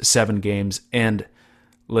go 7 games. And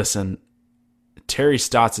listen, Terry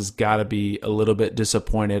Stotts has got to be a little bit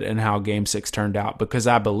disappointed in how Game 6 turned out, because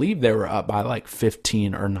I believe they were up by like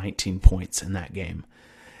 15 or 19 points in that game.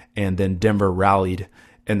 And then Denver rallied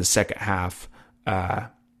in the second half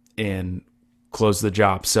and closed the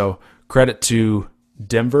job. So credit to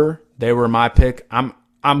Denver. They were my pick.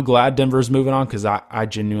 I'm glad Denver's moving on because I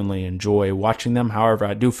genuinely enjoy watching them. However,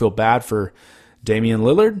 I do feel bad for Damian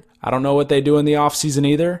Lillard. I don't know what they do in the offseason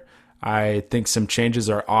either. I think some changes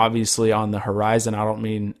are obviously on the horizon. I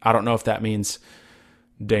don't know if that means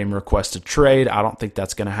Dame requests a trade. I don't think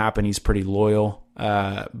that's going to happen. He's pretty loyal.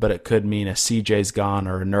 But it could mean a CJ's gone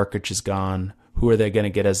or a Nurkic is gone. Who are they going to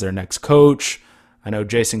get as their next coach? I know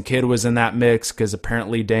Jason Kidd was in that mix because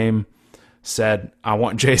apparently Dame said, I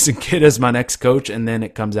want Jason Kidd as my next coach, and then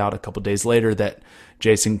it comes out a couple days later that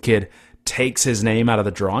Jason Kidd takes his name out of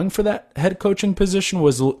the drawing for that head coaching position,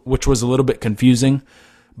 which was a little bit confusing.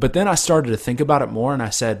 But then I started to think about it more, and I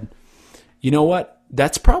said, you know what?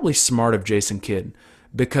 That's probably smart of Jason Kidd,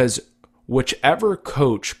 because whichever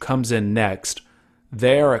coach comes in next,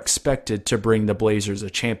 they are expected to bring the Blazers a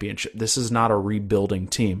championship. This is not a rebuilding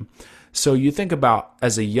team. So you think about,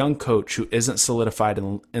 as a young coach who isn't solidified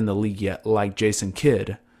in the league yet, like Jason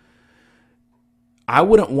Kidd, I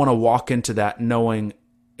wouldn't want to walk into that knowing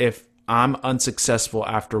if I'm unsuccessful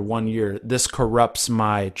after 1 year, this corrupts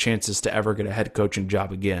my chances to ever get a head coaching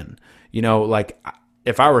job again. Like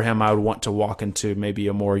if I were him, I would want to walk into maybe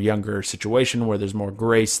a more younger situation where there's more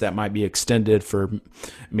grace that might be extended for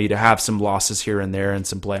me to have some losses here and there and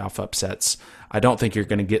some playoff upsets. I don't think you're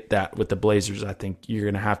going to get that with the Blazers. I think you're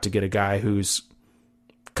going to have to get a guy who's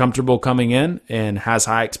comfortable coming in and has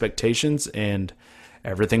high expectations, and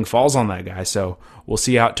everything falls on that guy. So we'll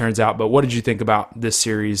see how it turns out. But what did you think about this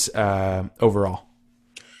series overall?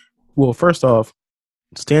 Well, first off,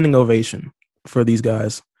 standing ovation for these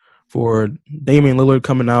guys for Damian Lillard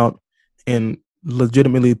coming out and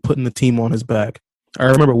legitimately putting the team on his back. I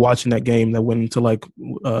remember watching that game that went into like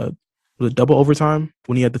the double overtime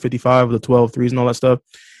when he had the 55, the 12 threes and all that stuff.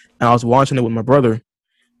 And I was watching it with my brother,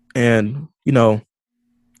 and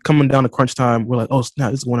coming down to crunch time, we're like, oh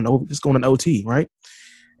snap, it's going in OT, right?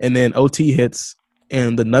 And then OT hits,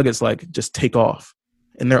 and the Nuggets like just take off,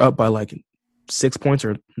 and they're up by like 6 points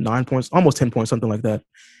or 9 points, almost 10 points, something like that.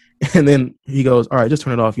 And then he goes, all right, just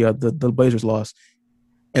turn it off. Yeah, the Blazers lost.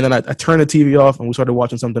 And then I turned the TV off, and we started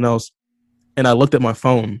watching something else. And I looked at my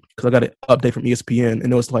phone because I got an update from ESPN,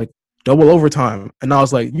 and it was like double overtime. And I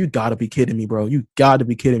was like, you got to be kidding me, bro. You got to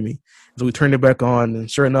be kidding me. So we turned it back on,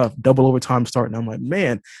 and sure enough, double overtime starting. I'm like,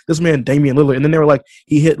 man, this man, Damian Lillard. And then they were like,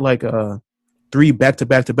 he hit like 3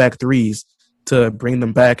 back-to-back threes to bring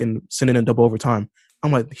them back and send it in double overtime.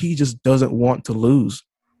 I'm like, he just doesn't want to lose.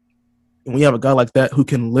 And when you have a guy like that who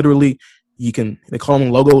can literally, they call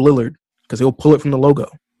him Logo Lillard because he'll pull it from the logo.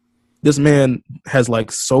 This man has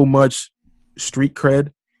like so much street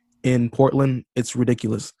cred in Portland. It's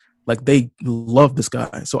ridiculous. Like, they love this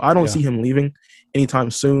guy. So I don't see him leaving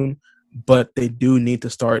anytime soon, but they do need to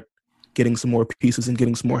start getting some more pieces and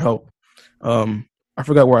getting some more help. I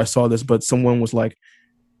forgot where I saw this, but someone was like,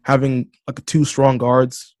 having like 2 strong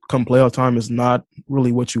guards come playoff time is not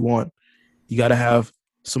really what you want. You got to have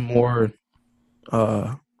some more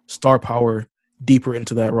star power deeper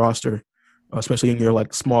into that roster, especially in your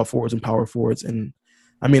like small forwards and power forwards. And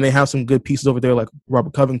I mean, they have some good pieces over there, like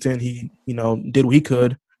Robert Covington. He, did what he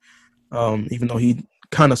could, even though he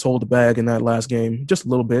kind of sold the bag in that last game, just a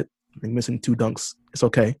little bit. I think missing 2 dunks. It's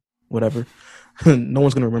okay, whatever. No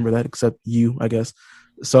one's gonna remember that except you, I guess.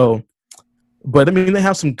 So, but I mean, they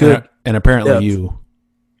have some good and apparently depth. you.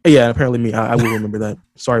 Yeah, apparently me. I will remember that.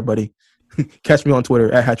 Sorry, buddy. Catch me on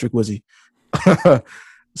Twitter at @HattrickWizzy.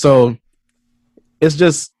 So it's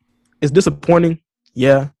disappointing,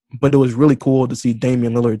 yeah, but it was really cool to see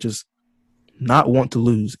Damian Lillard just not want to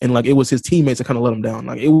lose. And like, it was his teammates that kind of let him down.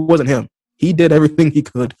 Like, it wasn't him. He did everything he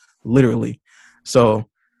could, literally. So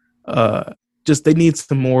just they need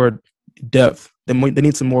some more depth. They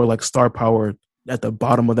need some more like star power at the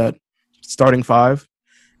bottom of that starting 5,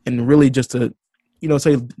 and really just to,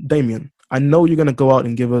 say, Damian, I know you're going to go out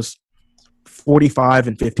and give us 45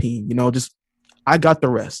 and 15, just, I got the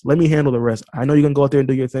rest. Let me handle the rest. I know you're going to go out there and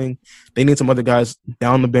do your thing. They need some other guys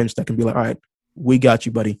down the bench that can be like, all right, we got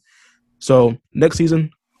you, buddy. So next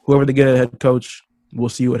season, whoever they get a head coach, we'll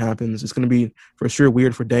see what happens. It's going to be for sure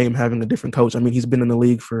weird for Dame having a different coach. I mean, he's been in the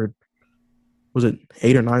league for, was it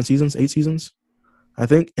 8 or 9 seasons? 8 seasons, I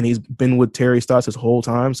think. And he's been with Terry Stotts his whole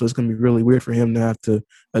time. So it's going to be really weird for him to have to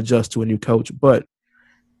adjust to a new coach. But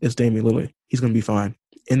it's Damian Lillard. He's going to be fine.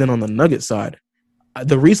 And then on the Nuggets side,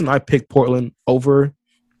 the reason I picked Portland over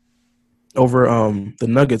the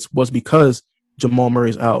Nuggets was because Jamal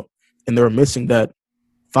Murray's out, and they were missing that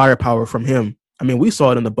firepower from him. I mean, we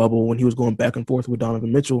saw it in the bubble when he was going back and forth with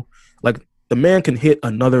Donovan Mitchell. Like, the man can hit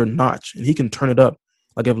another notch, and he can turn it up.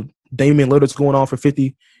 Like, if Damian Lillard's going off for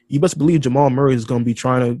 50, you best believe Jamal Murray is going to be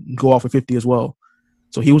trying to go off for 50 as well.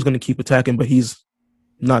 So he was going to keep attacking, but he's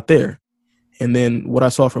not there. And then what I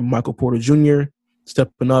saw from Michael Porter Jr.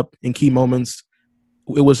 stepping up in key moments,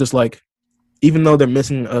 it was just like, even though they're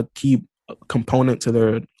missing a key component to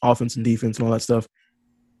their offense and defense and all that stuff,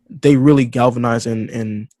 they really galvanized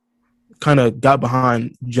and kind of got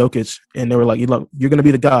behind Jokic, and they were like, look, you're going to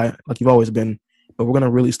be the guy like you've always been, but we're going to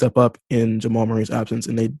really step up in Jamal Murray's absence.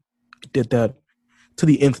 And they did that to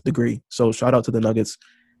the nth degree. So shout out to the Nuggets.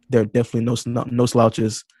 They're definitely no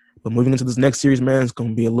slouches. But moving into this next series, man, it's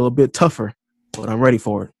going to be a little bit tougher, but I'm ready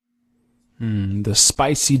for it. The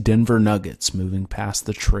spicy Denver Nuggets moving past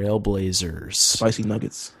the Trail Blazers. Spicy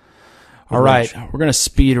Nuggets. All right, we're going to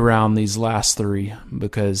speed around these last 3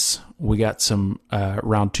 because we got some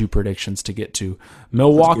round 2 predictions to get to.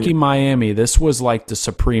 Milwaukee, Miami. This was like the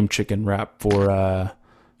supreme chicken wrap for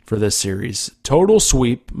this series. Total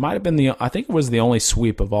sweep. Might have been I think it was the only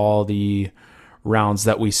sweep of all the rounds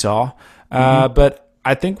that we saw. But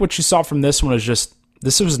I think what you saw from this one is just,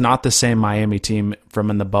 this was not the same Miami team from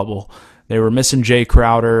in the bubble. They were missing Jay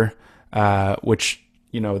Crowder, which,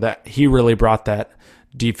 that he really brought that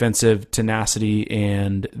defensive tenacity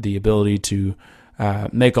and the ability to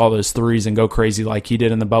make all those threes and go crazy like he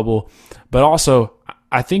did in the bubble. But also,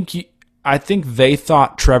 I think they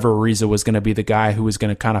thought Trevor Ariza was going to be the guy who was going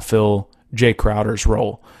to kind of fill Jay Crowder's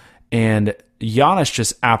role. And Giannis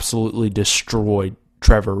just absolutely destroyed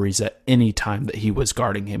Trevor Ariza any time that he was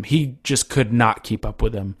guarding him. He just could not keep up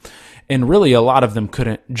with him. And really, a lot of them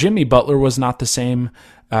couldn't. Jimmy Butler was not the same.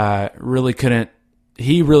 Really couldn't.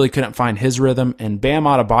 he really couldn't find his rhythm, and Bam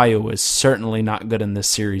Adebayo was certainly not good in this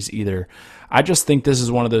series either. I just think this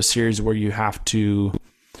is one of those series where you have to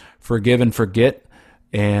forgive and forget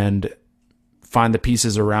and find the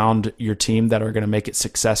pieces around your team that are going to make it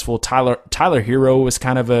successful. Tyler Hero was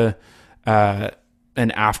kind of an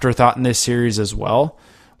afterthought in this series as well.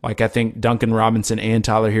 Like, I think Duncan Robinson and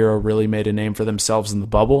Tyler Hero really made a name for themselves in the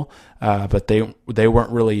bubble, but they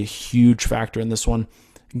weren't really a huge factor in this one.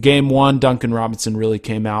 Game 1, Duncan Robinson really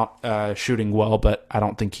came out shooting well, but I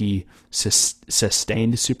don't think he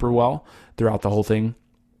sustained super well throughout the whole thing.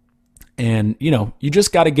 And, you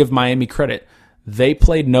just got to give Miami credit. They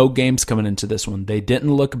played no games coming into this one. They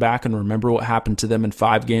didn't look back and remember what happened to them in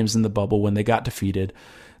 5 games in the bubble when they got defeated.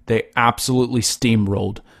 They absolutely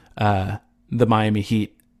steamrolled the Miami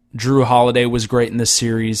Heat. Drew Holiday was great in this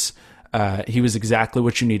series. He was exactly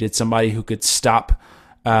what you needed, somebody who could stop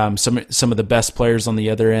some of the best players on the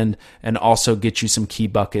other end and also get you some key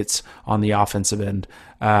buckets on the offensive end.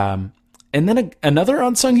 And then another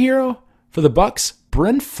unsung hero for the Bucks,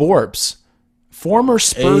 Bryn Forbes, former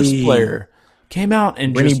Spurs player, came out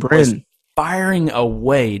and was firing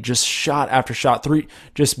away, just shot after shot,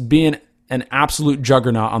 just being an absolute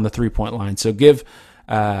juggernaut on the 3-point line. So give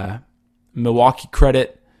Milwaukee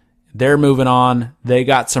credit. They're moving on. They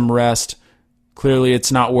got some rest. Clearly,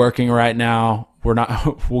 it's not working right now.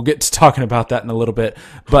 We'll get to talking about that in a little bit.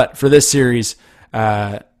 But for this series,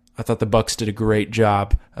 I thought the Bucks did a great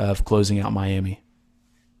job of closing out Miami.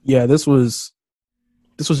 Yeah, this was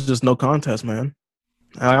just no contest, man.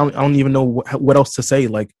 I don't even know what else to say.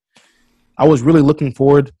 Like, I was really looking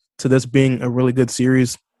forward to this being a really good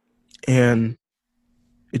series, and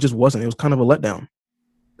it just wasn't. It was kind of a letdown.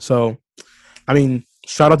 So, I mean,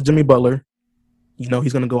 shout out to Jimmy Butler. He's going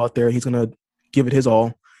to go out there. He's going to give it his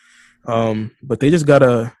all. But they just got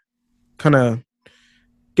to kind of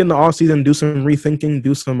get in the offseason, do some rethinking,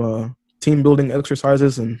 do some team building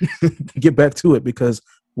exercises, and get back to it, because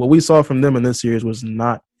what we saw from them in this series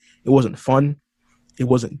wasn't fun. It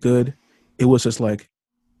wasn't good. It was just like,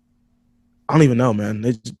 I don't even know, man.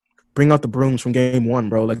 They just bring out the brooms from game 1,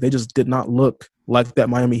 bro. Like, they just did not look like that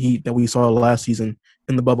Miami Heat that we saw last season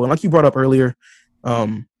in the bubble. And like you brought up earlier,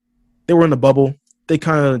 they were in the bubble. They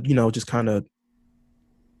kind of, just kind of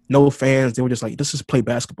no fans. They were just like, let's just play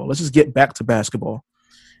basketball. Let's just get back to basketball.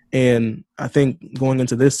 And I think going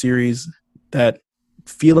into this series, that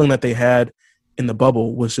feeling that they had in the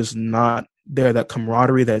bubble was just not there. That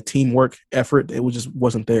camaraderie, that teamwork effort, it just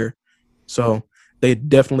wasn't there. So they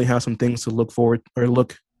definitely have some things to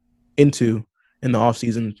look into in the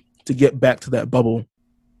offseason to get back to that bubble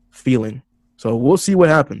feeling. So we'll see what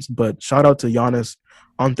happens. But shout out to Giannis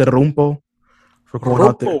Antetokounmpo for going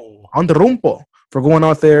out there. Antetokounmpo for going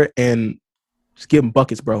out there and just getting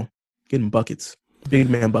buckets, bro. Getting buckets. Big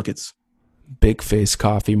man buckets. Big face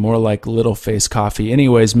coffee, more like little face coffee.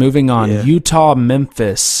 Anyways, moving on. Yeah. Utah,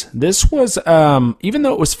 Memphis. This was, even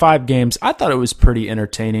though it was 5 games, I thought it was pretty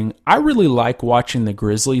entertaining. I really like watching the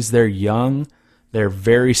Grizzlies. They're young. They're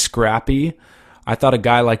very scrappy. I thought a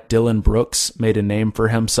guy like Dylan Brooks made a name for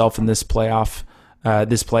himself in this playoff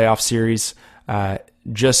series.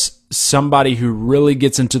 Just somebody who really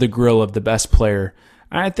gets into the grill of the best player.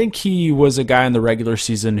 I think he was a guy in the regular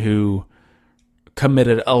season who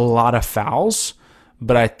committed a lot of fouls,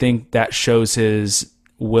 but I think that shows his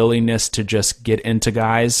willingness to just get into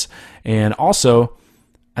guys. And also,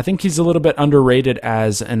 I think he's a little bit underrated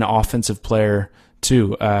as an offensive player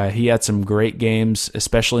too. He had some great games,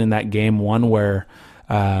 especially in that game 1 where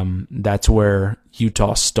that's where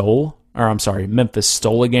Memphis stole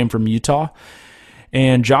a game from Utah.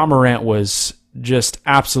 And Ja Morant was just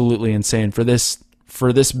absolutely insane for this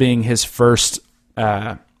being his first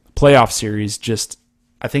playoff series. Just,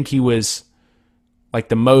 I think he was like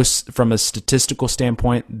the most, from a statistical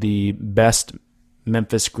standpoint, the best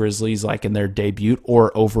Memphis Grizzlies like in their debut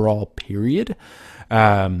or overall period.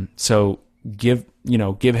 So give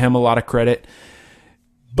him a lot of credit.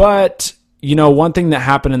 But, one thing that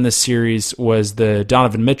happened in this series was the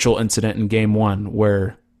Donovan Mitchell incident in game 1,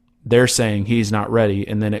 where they're saying he's not ready.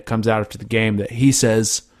 And then it comes out after the game that he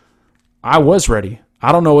says, I was ready.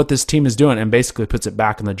 I don't know what this team is doing, and basically puts it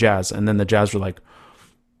back in the Jazz. And then the Jazz were like,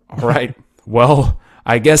 all right, well,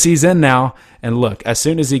 I guess he's in now. And look, as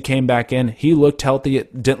soon as he came back in, he looked healthy.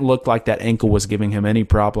 It didn't look like that ankle was giving him any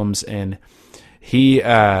problems. And he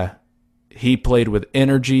played with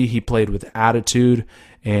energy. He played with attitude.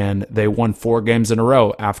 And they won 4 games in a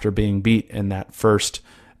row after being beat in that first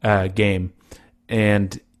game.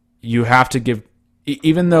 And you have to give,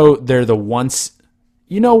 even though they're the ones,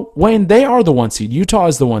 Wayne, they are the 1 seed. Utah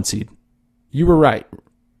is the 1 seed. You were right.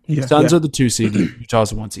 Yeah, Suns are the 2 seed.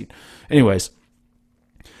 Utah's the 1 seed. Anyways,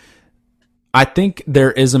 I think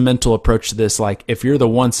there is a mental approach to this. Like, if you're the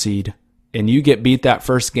 1 seed and you get beat that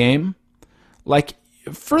first game, like,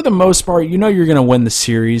 for the most part, you know you're going to win the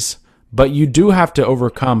series, but you do have to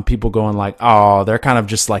overcome people going like, oh, they're kind of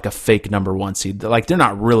just like a fake number 1 seed. Like, they're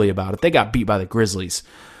not really about it. They got beat by the Grizzlies.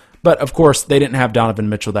 But, of course, they didn't have Donovan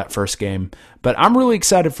Mitchell that first game. But I'm really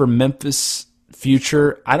excited for Memphis'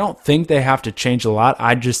 future. I don't think they have to change a lot.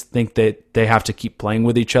 I just think that they have to keep playing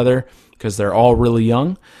with each other because they're all really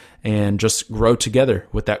young and just grow together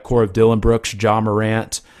with that core of Dillon Brooks, Ja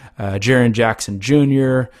Morant, Jaren Jackson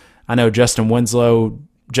Jr. I know Justice Winslow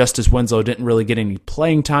didn't really get any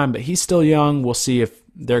playing time, but he's still young. We'll see if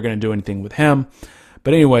they're going to do anything with him.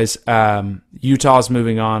 But anyways, Utah's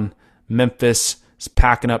moving on. Memphis is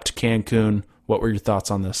packing up to Cancun. What were your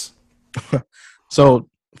thoughts on this? So,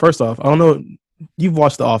 first off, I don't know. You've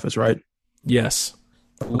watched The Office, right? Yes.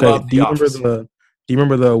 Okay. Do you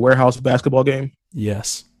remember the warehouse basketball game?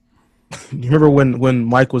 Yes. You remember when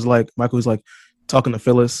Mike was like talking to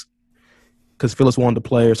Phyllis because Phyllis wanted to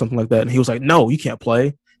play or something like that, and he was like, "No, you can't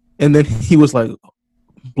play." And then he was like,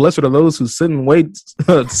 "Blessed are those who sit and wait.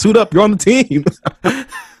 Suit up, you're on the team."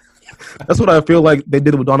 That's what I feel like they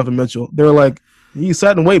did with Donovan Mitchell. They were like, "You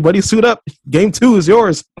sat and wait, buddy. Suit up. Game 2 is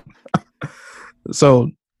yours."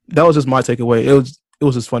 So that was just my takeaway. It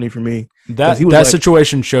was just funny for me. That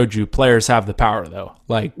situation showed you players have the power, though.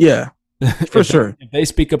 Like, yeah. For sure. If they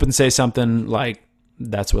speak up and say something, like,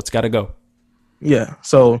 that's what's got to go. Yeah.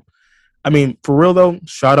 So, I mean, for real, though,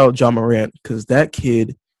 shout out Ja Morant because that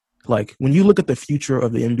kid, like, when you look at the future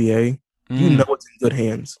of the NBA, you know it's in good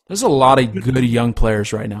hands. There's a lot of good young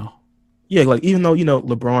players right now. Yeah, like, even though,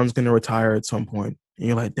 LeBron's going to retire at some point, and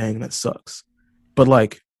you're like, dang, that sucks. But,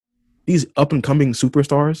 like, these up-and-coming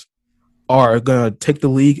superstars are going to take the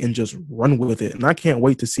league and just run with it. And I can't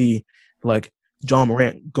wait to see, like, Ja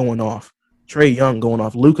Morant going off, Trae Young going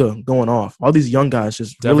off, Luka going off. All these young guys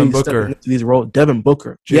just really stepping into these roles. Devin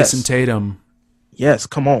Booker. Jason Tatum. Yes,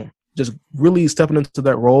 come on. Just really stepping into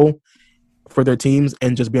that role for their teams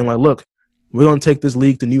and just being like, look, we're going to take this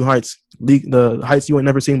league to new heights, the heights you ain't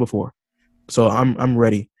never seen before. So I'm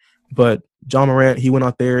ready. But Ja Morant, he went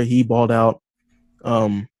out there, he balled out.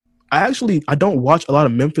 I don't watch a lot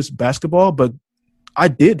of Memphis basketball, but I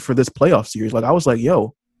did for this playoff series. Like, I was like,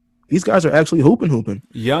 yo, these guys are actually hooping.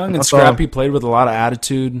 Young and scrappy, played with a lot of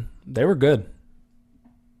attitude. They were good.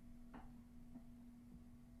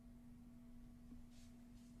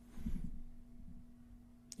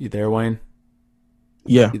 You there, Wayne?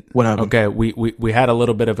 Yeah. What happened? Okay, we had a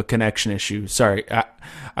little bit of a connection issue. Sorry,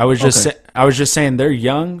 I was just saying they're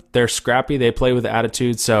young, they're scrappy, they play with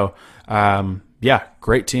attitude. So, yeah,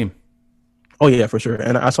 great team. Oh yeah, for sure.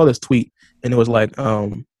 And I saw this tweet, and it was like,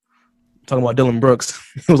 talking about Dillon Brooks.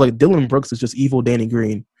 It was like Dillon Brooks is just evil Danny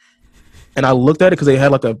Green. And I looked at it because they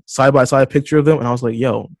had like a side-by-side picture of them, and I was like,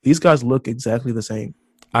 yo, these guys look exactly the same.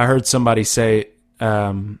 I heard somebody say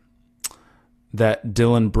that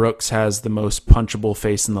Dillon Brooks has the most punchable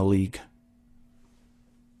face in the league.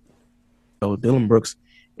 So Dillon Brooks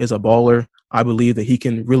is a baller. I believe that he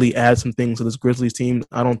can really add some things to this Grizzlies team.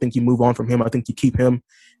 I don't think you move on from him. I think you keep him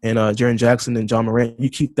and Jaren Jackson and Ja Morant. You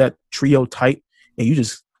keep that trio tight, and you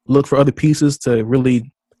just look for other pieces to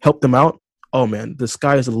really help them out. Oh, man, the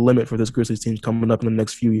sky is the limit for this Grizzlies team coming up in the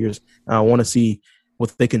next few years. And I want to see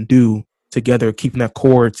what they can do together, keeping that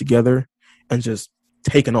core together and just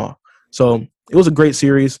taking off. So it was a great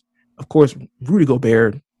series. Of course, Rudy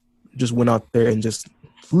Gobert just went out there and just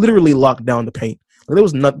literally locked down the paint. Like, there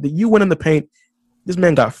was nothing. You went in the paint, this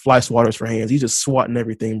man got fly swatters for hands. He's just swatting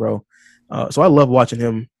everything, bro. So I love watching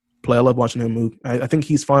him play. I love watching him move. I think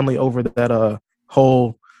he's finally over that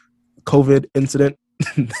whole COVID incident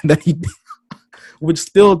that he did, which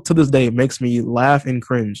still to this day makes me laugh and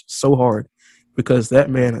cringe so hard because that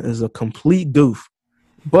man is a complete goof.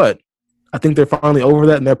 But I think they're finally over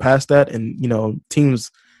that and they're past that. And,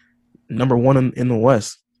 team's number one in the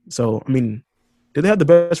West. So, I mean, did they have the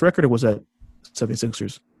best record or was that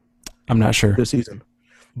 76ers? I'm not sure. This season.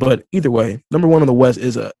 But either way, number one in the West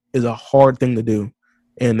is a hard thing to do.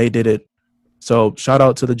 And they did it. So shout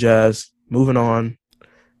out to the Jazz. Moving on.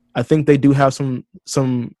 I think they do have some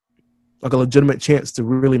like a legitimate chance to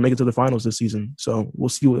really make it to the finals this season. So we'll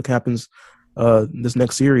see what happens this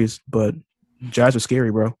next series. But Jazz are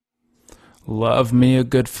scary, bro. Love me a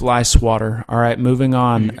good fly swatter. All right, moving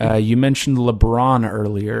on. You mentioned LeBron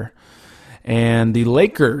earlier. And the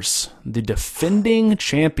Lakers, the defending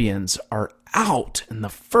champions, are out in the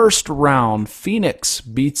first round. Phoenix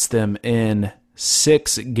beats them in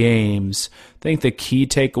 6 games. I think the key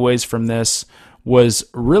takeaways from this was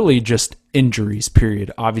really just injuries,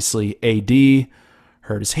 period. Obviously, AD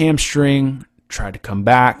hurt his hamstring, tried to come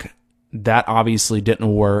back, that obviously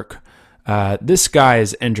didn't work. This guy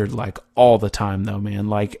is injured like all the time though, man.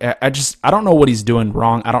 Like I don't know what he's doing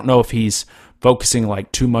wrong. I don't know if he's focusing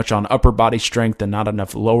like too much on upper body strength and not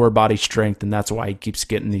enough lower body strength, and that's why he keeps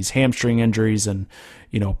getting these hamstring injuries and,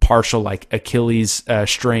 partial like Achilles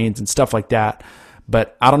strains and stuff like that.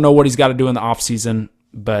 But I don't know what he's got to do in the offseason,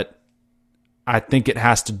 but I think it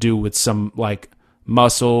has to do with some like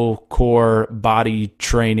muscle, core, body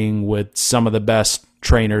training with some of the best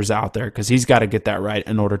trainers out there, because he's got to get that right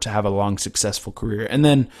in order to have a long, successful career. And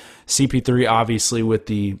then CP3, obviously, with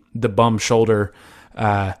the bum shoulder,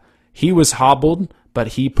 he was hobbled, but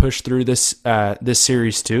he pushed through this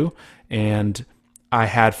series too. And I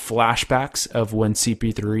had flashbacks of when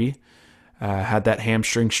CP3 had that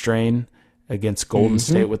hamstring strain against Golden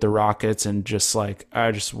State with the Rockets, and just like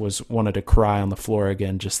I just wanted to cry on the floor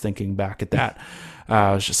again just thinking back at that.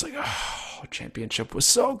 I was just like, oh, championship was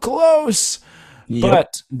so close. Yep.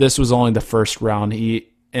 But this was only the first round.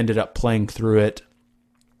 He ended up playing through it.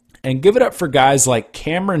 And give it up for guys like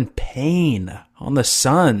Cameron Payne on the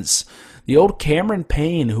Suns. The old Cameron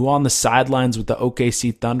Payne, who on the sidelines with the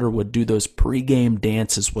OKC Thunder would do those pregame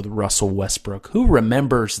dances with Russell Westbrook. Who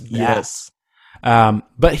remembers that? Yes.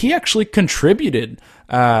 But he actually contributed.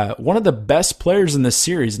 One of the best players in this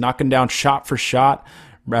series, knocking down shot for shot,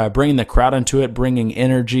 bringing the crowd into it, bringing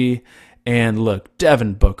energy. And look,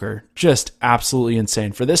 Devin Booker, just absolutely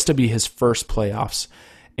insane. For this to be his first playoffs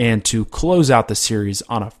and to close out the series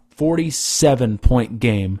on a 47-point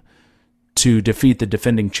game to defeat the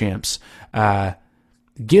defending champs.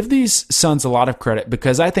 Give these Suns a lot of credit,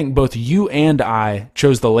 because I think both you and I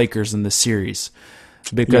chose the Lakers in this series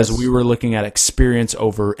because we were looking at experience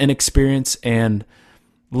over inexperience. And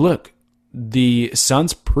look, the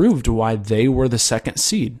Suns proved why they were the second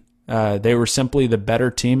seed. They were simply the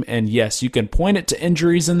better team. And yes, you can point it to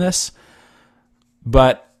injuries in this,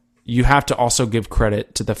 but you have to also give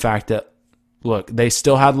credit to the fact that, look, they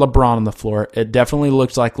still had LeBron on the floor. It definitely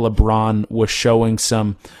looked like LeBron was showing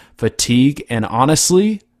some fatigue and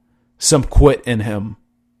honestly some quit in him,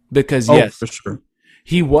 because yes, for sure,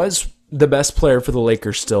 he was the best player for the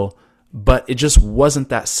Lakers still, but it just wasn't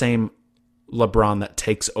that same LeBron that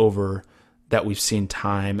takes over that we've seen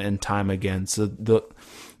time and time again. So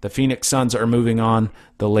the Phoenix Suns are moving on.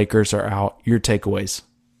 The Lakers are out. Your takeaways?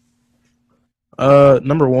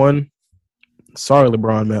 Number one, sorry,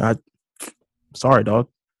 LeBron, man. Sorry, dog.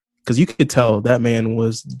 Because you could tell that man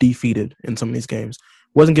was defeated in some of these games.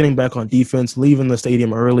 Wasn't getting back on defense, leaving the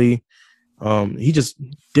stadium early. He just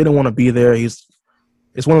didn't want to be there. It's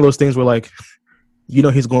one of those things where, like,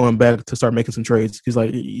 he's going back to start making some trades. He's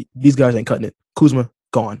like, these guys ain't cutting it. Kuzma,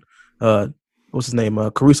 gone. What's his name?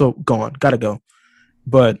 Caruso, gone. Got to go.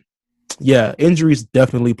 But, yeah, injuries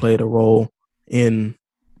definitely played a role in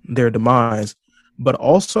their demise. But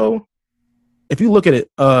also, if you look at it,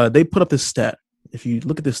 they put up this stat. If you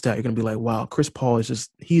look at this stat, you're going to be like, wow, Chris Paul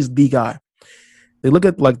he's the guy. They look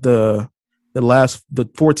at, like, the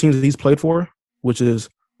four teams that he's played for, which is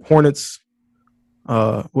Hornets,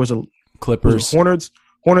 Clippers,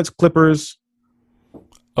 Hornets, Clippers,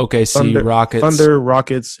 OKC,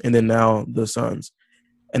 Rockets, and then now the Suns.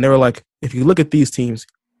 And they were like, if you look at these teams,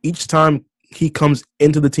 each time he comes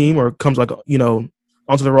into the team or comes onto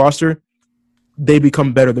the roster, they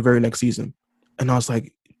become better the very next season. And I was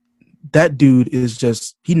like, that dude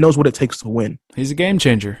he knows what it takes to win. He's a game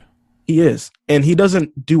changer. He is. And he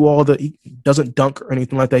doesn't he doesn't dunk or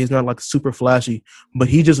anything like that. He's not like super flashy, but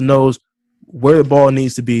he just knows where the ball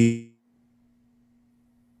needs to be.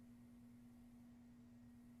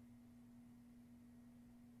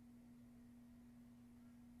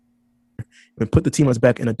 And put the team on his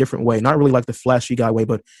back in a different way. Not really like the flashy guy way,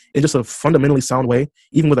 but in just a fundamentally sound way.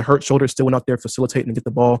 Even with a hurt shoulder, still went out there facilitating to get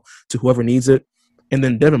the ball to whoever needs it. And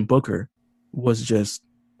then Devin Booker was just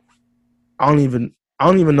I don't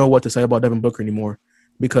even know what to say about Devin Booker anymore,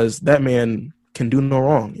 because that man can do no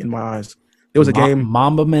wrong in my eyes. There was a game.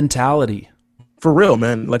 Mamba mentality. For real,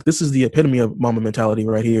 man. Like, this is the epitome of Mamba mentality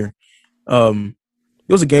right here. It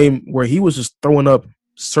was a game where he was just throwing up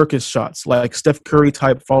circus shots, like Steph Curry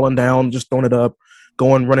type, falling down, just throwing it up,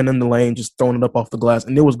 running in the lane, just throwing it up off the glass,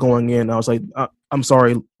 and it was going in. I was like, I'm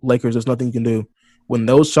sorry, Lakers, there's nothing you can do. When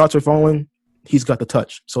those shots are falling, he's got the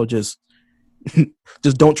touch. So just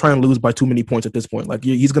don't try and lose by too many points at this point. Like,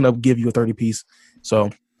 he's going to give you a 30-piece.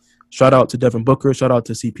 So shout out to Devin Booker, shout out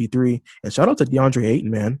to CP3, and shout out to DeAndre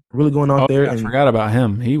Ayton, man. Really going out there. I forgot about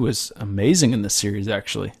him. He was amazing in this series,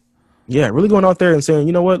 actually. Yeah, really going out there and saying,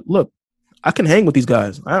 you know what, look, I can hang with these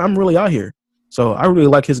guys. I'm really out here. So I really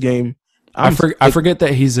like his game. I forget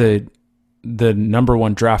that he's the number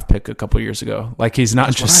one draft pick a couple years ago. Like, he's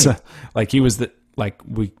not just like he was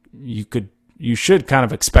you should kind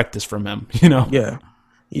of expect this from him, you know? Yeah.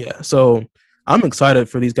 Yeah. So I'm excited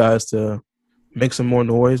for these guys to make some more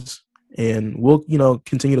noise, and we'll,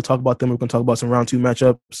 continue to talk about them. We're going to talk about some round 2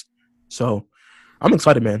 matchups. So I'm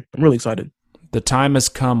excited, man. I'm really excited. The time has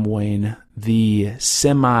come, Wayne. The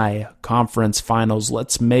semi-conference finals.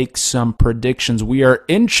 Let's make some predictions. We are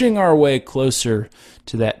inching our way closer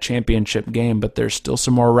to that championship game, but there's still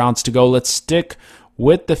some more rounds to go. Let's stick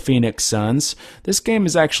with the Phoenix Suns. This game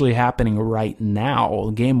is actually happening right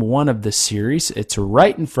now. Game 1 of the series. It's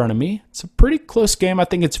right in front of me. It's a pretty close game. I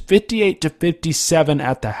think it's 58-57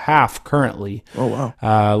 at the half currently. Oh,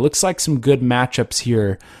 wow. Looks like some good matchups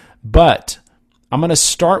here. But I'm going to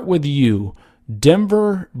start with you.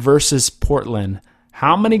 Denver versus Portland.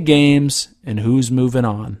 How many games and who's moving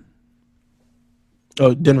on?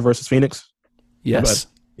 Oh, Denver versus Phoenix? Yes.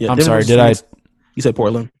 Yeah, I'm Denver sorry. versus Did Phoenix. I? You said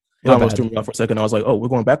Portland. It My almost bad. threw me off for a second. I was like, oh, we're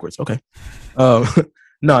going backwards. Okay.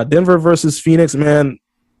 Denver versus Phoenix, man.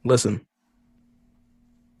 Listen,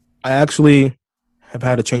 I actually have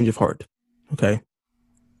had a change of heart. Okay.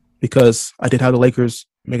 Because I did have the Lakers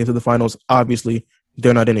make it to the finals. Obviously,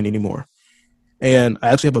 they're not in it anymore. And I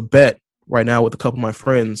actually have a bet right now with a couple of my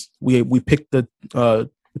friends. We picked we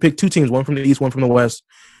picked 2 teams, one from the East, one from the West,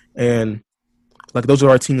 and like those are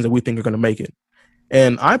our teams that we think are going to make it.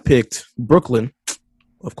 And I picked Brooklyn,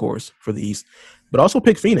 of course, for the East, but also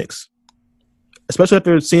picked Phoenix. Especially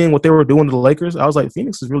after seeing what they were doing to the Lakers, I was like,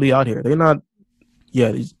 Phoenix is really out here. They're not.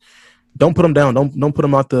 Yeah, don't put them down. Don't put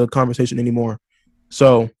them out the conversation anymore.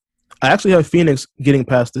 So I actually have Phoenix getting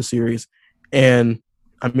past this series, and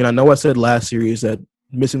I mean, I know I said last series that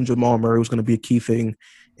missing Jamal Murray was going to be a key thing,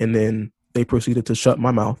 and then they proceeded to shut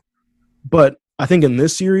my mouth. But I think in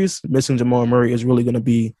this series, missing Jamal Murray is really going to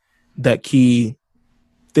be that key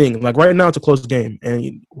thing. Like right now, it's a close game,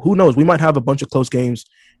 and who knows? We might have a bunch of close games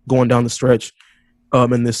going down the stretch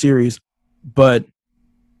in this series. But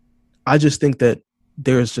I just think that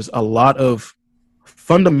there's just a lot of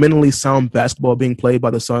fundamentally sound basketball being played by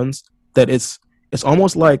the Suns that it's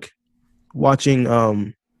almost like watching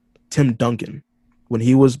Tim Duncan when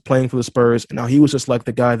he was playing for the Spurs, and now he was just like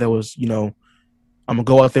the guy that was, I'm going to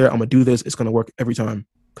go out there, I'm going to do this, it's going to work every time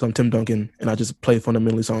because I'm Tim Duncan, and I just play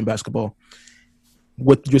fundamentally sound basketball.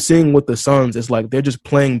 What you're seeing with the Suns is like they're just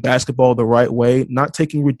playing basketball the right way, not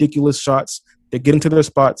taking ridiculous shots. They're getting to their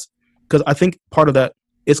spots because I think part of that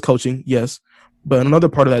is coaching, yes, but another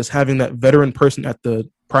part of that is having that veteran person at the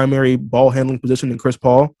primary ball handling position in Chris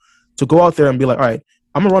Paul to go out there and be like, all right,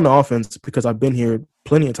 I'm going to run the offense because I've been here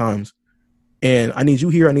plenty of times. And I need you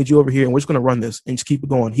here, I need you over here, and we're just going to run this and just keep it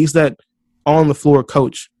going. He's that on-the-floor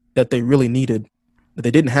coach that they really needed, that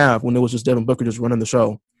they didn't have when it was just Devin Booker just running the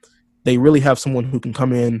show. They really have someone who can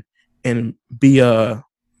come in and be a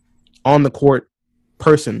on-the-court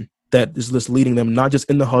person that is just leading them, not just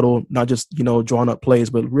in the huddle, not just, drawing up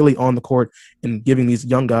plays, but really on the court and giving these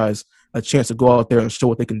young guys a chance to go out there and show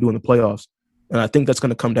what they can do in the playoffs. And I think that's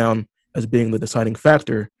going to come down as being the deciding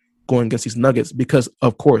factor going against these Nuggets because,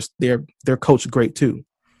 of course, they're coached great too.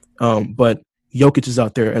 But Jokic is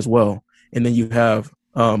out there as well. And then you have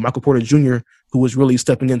Michael Porter Jr., who was really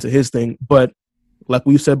stepping into his thing. But like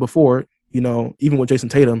we've said before, even with Jason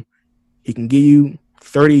Tatum, he can give you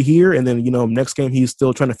 30 here, and then, next game he's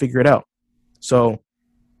still trying to figure it out. So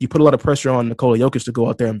you put a lot of pressure on Nikola Jokic to go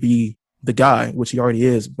out there and be the guy, which he already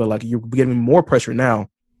is. But, like, you're getting more pressure now,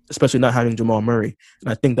 especially not having Jamal Murray. And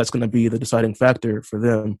I think that's going to be the deciding factor for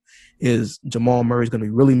them is Jamal Murray is going to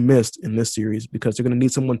be really missed in this series because they're going to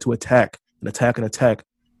need someone to attack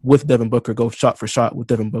with Devin Booker, go shot for shot with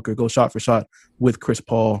Devin Booker, go shot for shot with Chris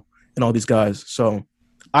Paul and all these guys. So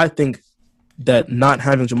I think that not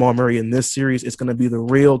having Jamal Murray in this series is going to be the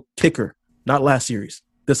real kicker, not last series,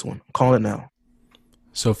 this one. I'm calling it now.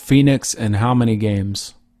 So Phoenix in how many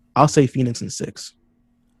games? I'll say Phoenix in 6.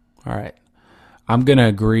 All right. I'm going to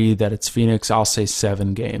agree that it's Phoenix. I'll say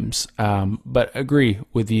 7 games. But agree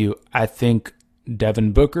with you. I think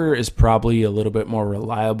Devin Booker is probably a little bit more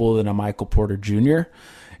reliable than a Michael Porter Jr.,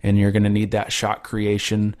 and you're going to need that shot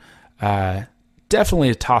creation. Definitely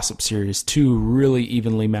a toss-up series. 2 really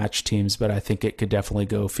evenly matched teams, but I think it could definitely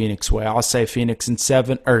go Phoenix way. I'll say Phoenix in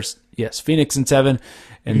 7, Phoenix in 7,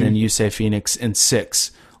 and then you say Phoenix in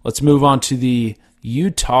 6. Let's move on to the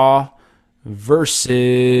Utah versus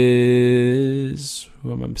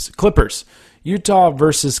Clippers. Utah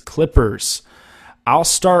versus Clippers. I'll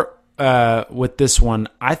start with this one.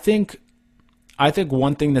 I think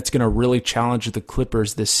one thing that's going to really challenge the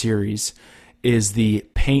Clippers this series is the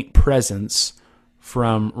paint presence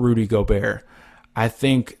from Rudy Gobert. I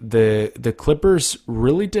think the Clippers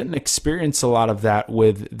really didn't experience a lot of that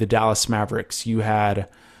with the Dallas Mavericks. You had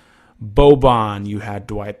Boban, you had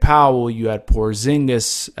Dwight Powell, you had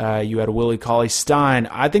Porzingis, you had Willie Cauley-Stein.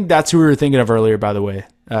 I think that's who we were thinking of earlier, by the way.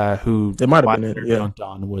 Who It might have been it, yeah. dunked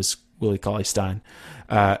on was Willie Cauley-Stein,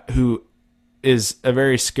 who is a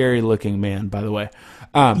very scary-looking man, by the way.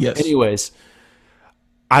 Yes. Anyways,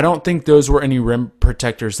 I don't think those were any rim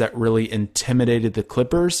protectors that really intimidated the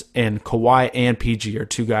Clippers, and Kawhi and PG are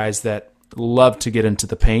two guys that love to get into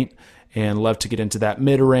the paint and love to get into that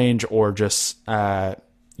mid-range or just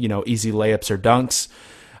easy layups or dunks.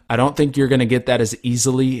 I don't think you're going to get that as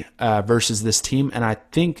easily versus this team, and I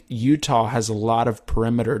think Utah has a lot of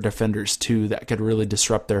perimeter defenders too that could really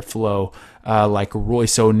disrupt their flow, like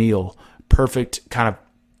Royce O'Neal, perfect kind of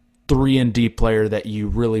 3-and-D player that you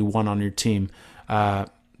really want on your team.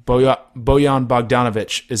 Bojan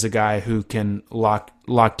Bogdanovic is a guy who can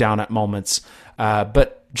lock down at moments,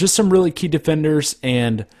 but just some really key defenders.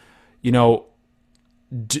 And do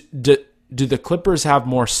the Clippers have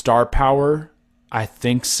more star power? I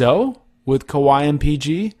think so with Kawhi and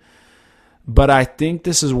PG, but I think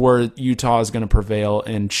this is where Utah is going to prevail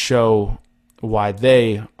and show why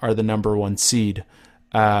they are the number 1 seed.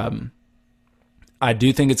 I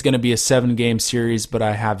do think it's going to be a 7-game series, but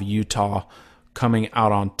I have Utah coming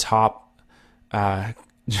out on top.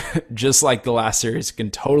 Just like the last series, it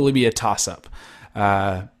can totally be a toss-up.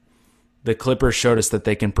 The Clippers showed us that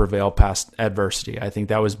they can prevail past adversity. I think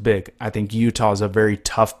that was big. I think Utah is a very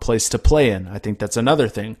tough place to play in. I think that's another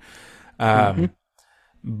thing.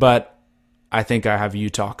 But I think I have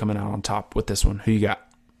Utah coming out on top with this one. Who you got?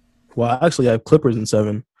 Well, actually, I have Clippers in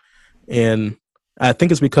 7. And I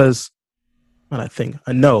think it's because – I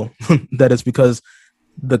know that it's because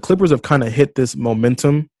the Clippers have kind of hit this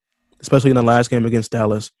momentum, especially in the last game against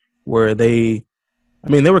Dallas, where they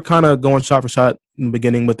were kind of going shot for shot in the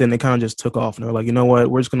beginning, but then they kind of just took off. And they're like, you know what?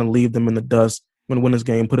 We're just going to leave them in the dust. We're going to win this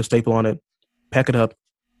game, put a staple on it, pack it up,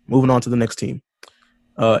 moving on to the next team.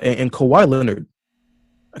 And Kawhi Leonard,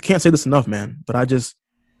 I can't say this enough, man, but I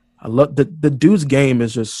love the dude's game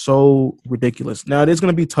is just so ridiculous. Now, it is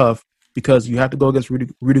going to be tough because you have to go against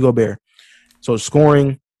Rudy Gobert. So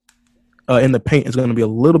scoring in the paint is going to be a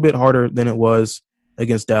little bit harder than it was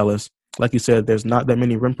against Dallas. Like you said, there's not that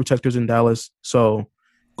many rim protectors in Dallas. So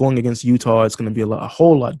going against Utah, it's going to be a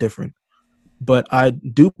whole lot different. But I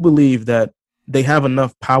do believe that they have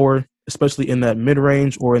enough power, especially in that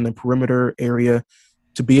mid-range or in the perimeter area,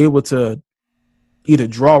 to be able to either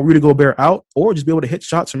draw Rudy Gobert out or just be able to hit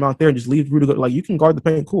shots from out there and just leave Rudy Gobert. Like, you can guard the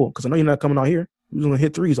paint, cool, because I know you're not coming out here. You're going to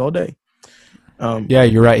hit threes all day. Yeah,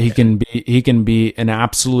 you're right. He can be an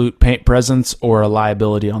absolute paint presence or a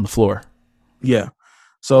liability on the floor. Yeah.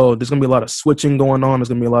 So there's going to be a lot of switching going on. There's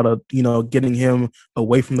going to be a lot of, getting him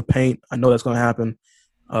away from the paint. I know that's going to happen.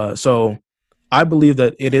 So I believe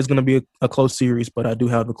that it is going to be a close series, but I do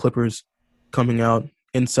have the Clippers coming out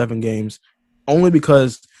in 7 games only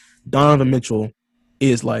because Donovan Mitchell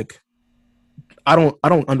is like, I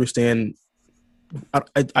don't understand.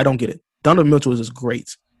 I don't get it. Donovan Mitchell is just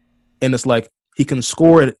great. And it's like, he can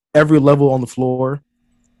score at every level on the floor,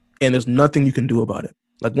 and there's nothing you can do about it.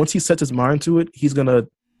 Like, once he sets his mind to it, it's gonna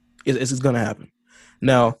happen.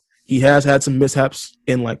 Now, he has had some mishaps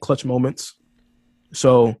in like clutch moments,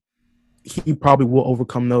 so he probably will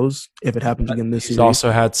overcome those if it happens again this season. He's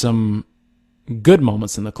also had some good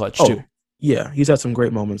moments in the clutch too. Yeah, he's had some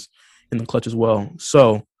great moments in the clutch as well.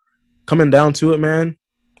 So coming down to it, man,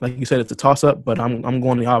 like you said, it's a toss-up, but I'm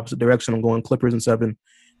going the opposite direction. I'm going Clippers in 7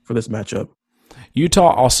 for this matchup.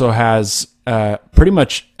 Utah also has pretty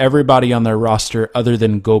much everybody on their roster other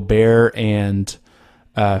than Gobert and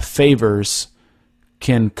Favors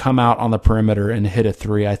can come out on the perimeter and hit a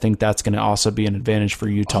 3. I think that's going to also be an advantage for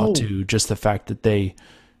Utah too, just the fact that they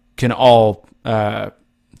can all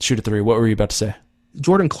shoot a 3. What were you about to say?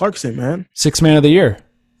 Jordan Clarkson, man. 6th man of the year.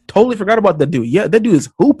 Totally forgot about that dude. Yeah, that dude is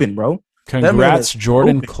hooping, bro. Congrats,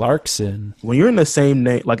 Jordan Clarkson. When you're in the same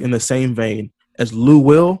in the same vein as Lou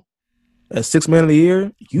Will, as 6th man of the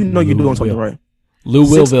year, you know you're doing something right. Lou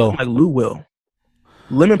Willville. Like Lou Will.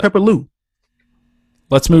 Lemon Pepper Lou.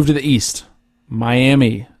 Let's move to the East.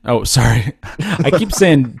 Miami. Oh, sorry. I keep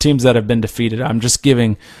saying teams that have been defeated. I'm just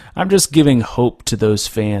giving hope to those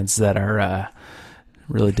fans that are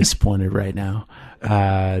really disappointed right now.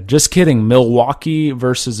 Just kidding. Milwaukee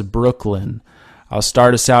versus Brooklyn. I'll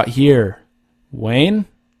start us out here. Wayne,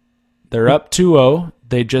 they're up 2-0.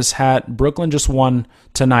 Brooklyn just won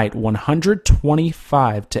tonight,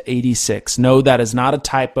 125-86. No, that is not a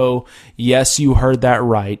typo. Yes, you heard that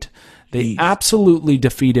right. They absolutely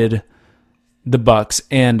defeated the Bucks.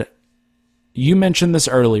 And you mentioned this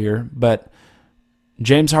earlier, but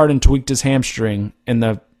James Harden tweaked his hamstring in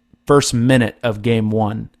the first minute of game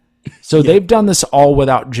 1. So Yeah. they've done this all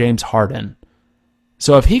without James Harden.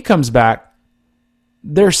 So if he comes back,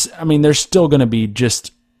 they're still going to be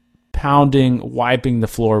just pounding, wiping the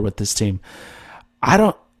floor with this team. I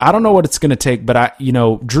don't know what it's going to take, but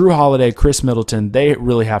Drew Holiday, Chris Middleton, they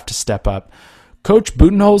really have to step up. Coach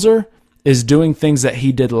Budenholzer is doing things that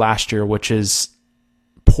he did last year, which is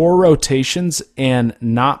poor rotations and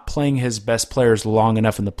not playing his best players long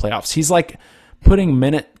enough in the playoffs. He's like putting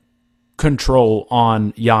minute control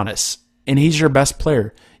on Giannis, and he's your best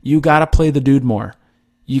player. You got to play the dude more.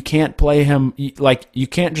 You can't play him you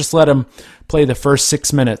can't just let him play the first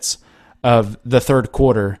 6 minutes of the third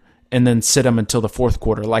quarter and then sit him until the fourth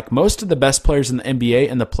quarter. Like most of the best players in the NBA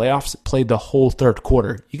in the playoffs played the whole third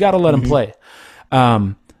quarter. You got to let him play.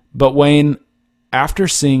 But Wayne, after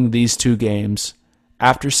seeing these two games,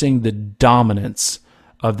 after seeing the dominance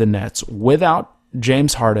of the Nets without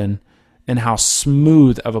James Harden and how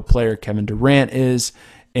smooth of a player Kevin Durant is,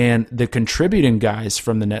 and the contributing guys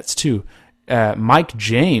from the Nets too, Mike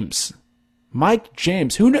James,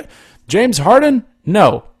 who knew? James Harden?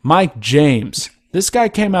 No, Mike James. This guy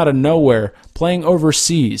came out of nowhere playing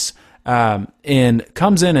overseas and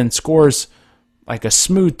comes in and scores like a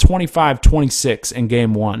smooth 25-26 in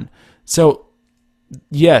game one. So,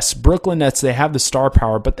 yes, Brooklyn Nets, they have the star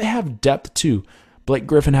power, but they have depth too. Blake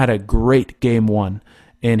Griffin had a great game one,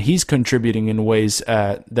 and he's contributing in ways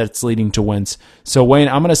that's leading to wins. So, Wayne,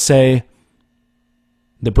 I'm going to say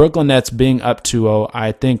the Brooklyn Nets being up 2-0,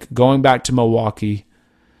 I think going back to Milwaukee,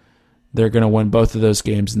 they're going to win both of those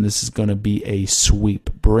games, and this is going to be a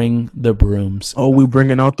sweep. Bring the brooms. Oh, we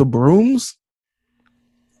bringing out the brooms?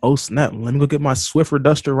 Oh, snap. Let me go get my Swiffer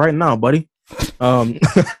duster right now, buddy. No,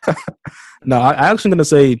 I actually going to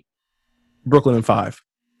say Brooklyn in 5,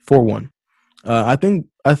 4-1. I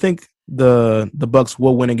think the Bucks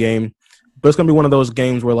will win a game, but it's going to be one of those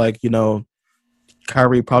games where,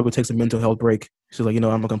 Kyrie probably takes a mental health break. She's like, I'm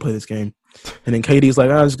not going to play this game. And then KD's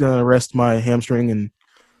like, I'm just going to rest my hamstring, and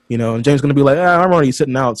and James is going to be like, I'm already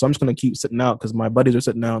sitting out, so I'm just going to keep sitting out because my buddies are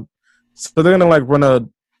sitting out. So they're going to, run a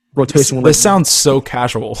rotation. This sounds so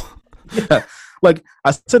casual. Yeah. Like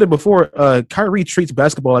I said it before, Kyrie treats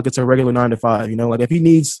basketball like it's a regular 9 to 5. If he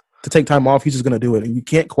needs to take time off, he's just going to do it. And you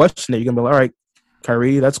can't question it. You're going to be like, all right,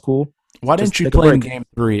 Kyrie, that's cool. Why didn't you play in game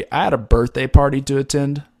 3? I had a birthday party to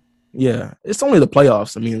attend. Yeah. It's only the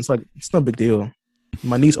playoffs. It's no big deal.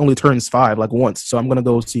 My niece only turns 5 once, so I'm going to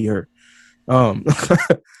go see her.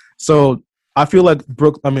 So I feel like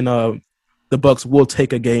the Bucks will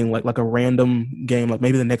take a game like a random game, like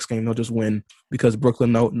maybe the next game they'll just win because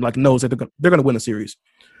Brooklyn knows that they're going to win the series.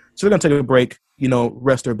 So they're going to take a break,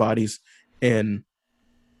 rest their bodies, and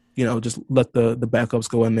just let the backups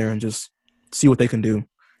go in there and just see what they can do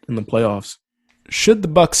in the playoffs. Should the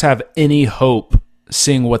Bucks have any hope,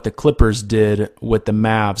 seeing what the Clippers did with the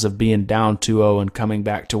Mavs of being down 2-0 and coming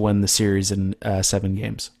back to win the series in 7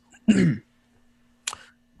 games?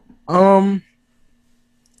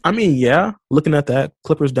 Yeah, looking at that,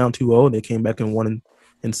 Clippers down 2-0, they came back and won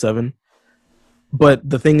in 7. But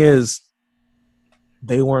the thing is,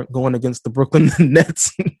 they weren't going against the Brooklyn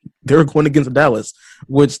Nets. They were going against Dallas,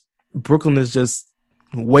 which Brooklyn is just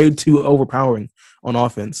way too overpowering on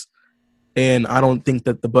offense. And I don't think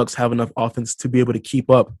that the Bucks have enough offense to be able to keep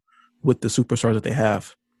up with the superstars that they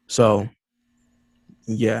have. So,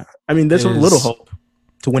 yeah. There's a little hope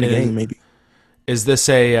to win a game, maybe. Is this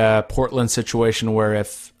a Portland situation where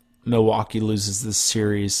if Milwaukee loses this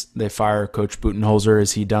series, they fire Coach Budenholzer?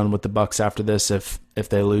 Is he done with the Bucks after this if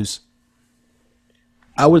they lose?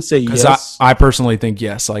 I would say yes. I personally think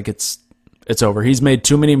yes. It's over. He's made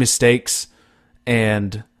too many mistakes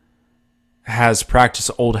and has practiced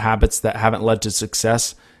old habits that haven't led to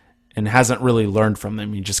success and hasn't really learned from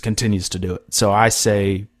them. He just continues to do it. So I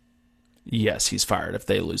say yes, he's fired if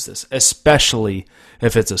they lose this, especially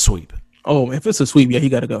if it's a sweep. Oh, if it's a sweep, yeah, he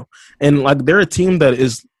got to go. And they're a team that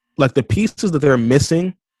is the pieces that they're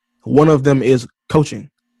missing. One of them is coaching,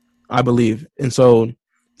 I believe. And so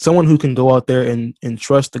someone who can go out there and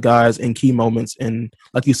trust the guys in key moments and,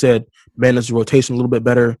 like you said, manage the rotation a little bit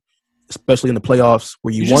better, especially in the playoffs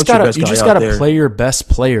where you want your best guy out there. You just got to play your best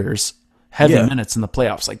players heavy minutes in the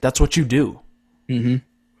playoffs. That's what you do. Mm-hmm.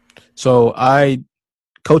 So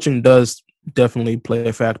coaching does definitely play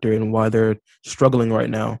a factor in why they're struggling right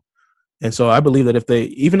now. And so I believe that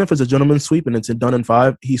even if it's a gentleman's sweep and it's done in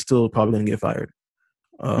 5, he's still probably going to get fired,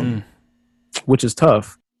 which is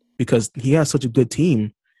tough because he has such a good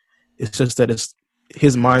team. It's just that it's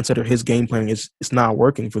his mindset or his game planning it's not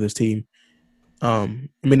working for this team.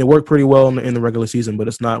 It worked pretty well in the regular season, but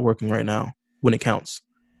it's not working right now when it counts.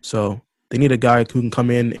 So they need a guy who can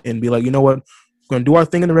come in and be like, you know what, we're going to do our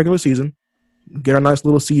thing in the regular season. get a nice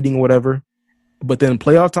little seeding or whatever. But then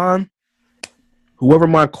playoff time, whoever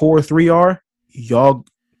my core three are, y'all,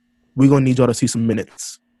 we're going to need y'all to see some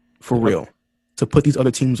minutes for real to put these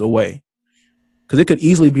other teams away. Because it could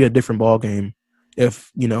easily be a different ball game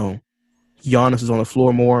if, Giannis is on the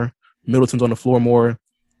floor more, Middleton's on the floor more.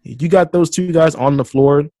 You got those two guys on the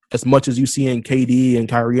floor as much as you see in KD and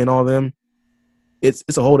Kyrie and all them. It's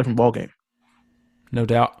a whole different ball game. No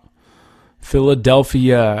doubt.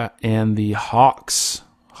 Philadelphia and the Hawks.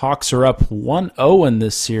 Hawks are up 1-0 in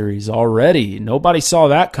this series already. Nobody saw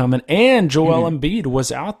that coming. And Joel Embiid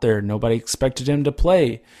was out there. Nobody expected him to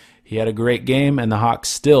play. He had a great game, and the Hawks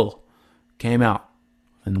still came out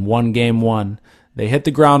and won game one. They hit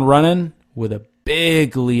the ground running with a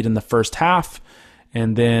big lead in the first half,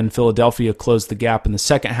 and then Philadelphia closed the gap in the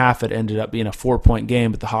second half. It ended up being a 4-point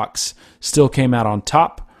game, but the Hawks still came out on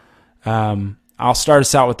top. I'll start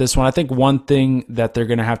us out with this one. I think one thing that they're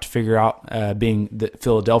going to have to figure out, being that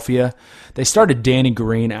Philadelphia, they started Danny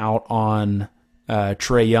Green out on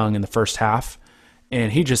Trae Young in the first half,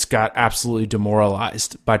 and he just got absolutely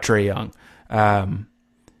demoralized by Trae Young.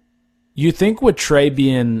 You think with Trae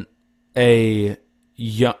being a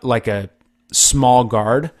small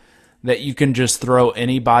guard that you can just throw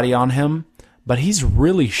anybody on him, but he's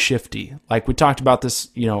really shifty. Like we talked about this,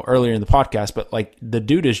 earlier in the podcast, but like the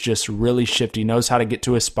dude is just really shifty, knows how to get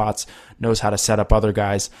to his spots, knows how to set up other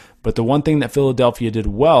guys. But the one thing that Philadelphia did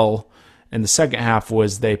well in the second half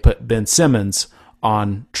was they put Ben Simmons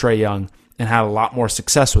on Trae Young and had a lot more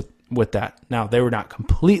success with that. Now, they were not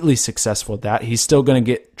completely successful with that.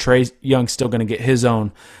 Trae Young's still going to get his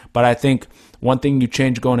own. But I think one thing you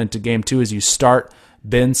change going into game two is you start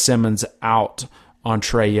Ben Simmons out on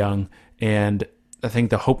Trae Young. And I think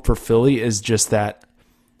the hope for Philly is just that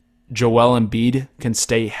Joel Embiid can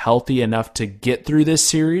stay healthy enough to get through this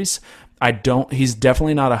series. He's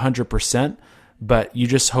definitely not 100%, but you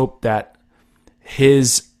just hope that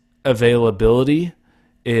his availability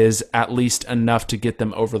is at least enough to get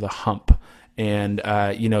them over the hump. And,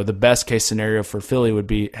 the best case scenario for Philly would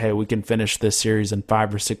be, hey, we can finish this series in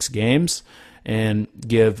 5 or 6 games and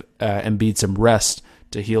give Embiid some rest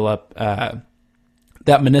to heal up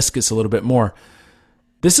that meniscus a little bit more.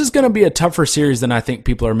 This is going to be a tougher series than I think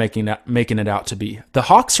people are making it out to be. The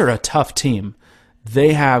Hawks are a tough team.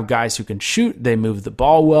 They have guys who can shoot. They move the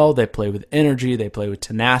ball well. They play with energy. They play with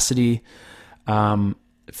tenacity.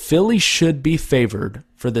 Philly should be favored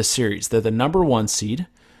for this series. They're the number 1 seed.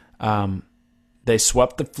 They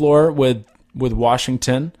swept the floor with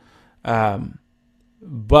Washington.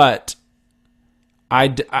 But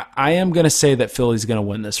I am going to say that Philly's going to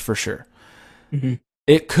win this for sure. Mm-hmm.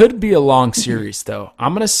 It could be a long series, though.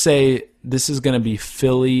 I'm going to say this is going to be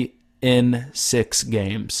Philly in 6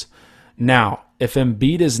 games. Now, if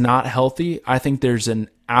Embiid is not healthy, I think there's an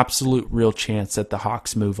absolute real chance that the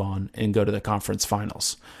Hawks move on and go to the conference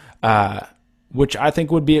finals, which I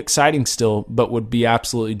think would be exciting still, but would be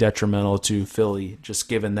absolutely detrimental to Philly, just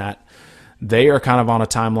given that they are kind of on a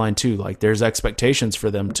timeline too. Like there's expectations for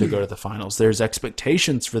them to go to the finals. There's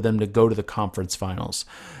expectations for them to go to the conference finals.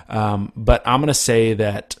 But I'm going to say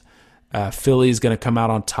that Philly is going to come out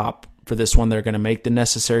on top for this one. They're going to make the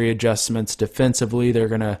necessary adjustments defensively. They're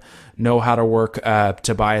going to know how to work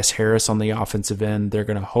Tobias Harris on the offensive end. They're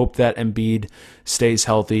going to hope that Embiid stays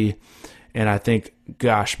healthy. And I think,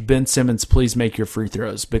 gosh, Ben Simmons, please make your free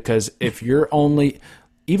throws, because if you're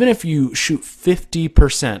even if you shoot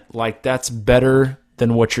 50%, like that's better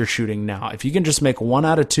than what you're shooting now. If you can just make 1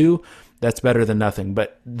 out of 2, that's better than nothing.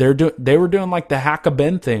 But they were doing like the hack a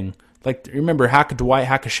Ben thing. Like, remember hack a Dwight,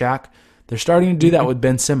 hack a Shaq? They're starting to do that with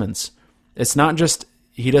Ben Simmons. It's not just,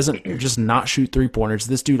 he doesn't just not shoot 3-pointers.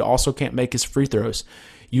 This dude also can't make his free throws.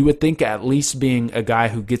 You would think, at least being a guy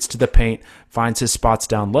who gets to the paint, finds his spots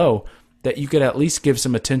down low, that you could at least give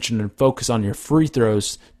some attention and focus on your free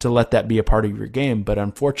throws to let that be a part of your game. But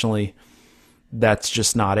unfortunately, that's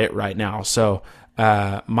just not it right now. So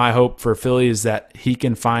my hope for Philly is that he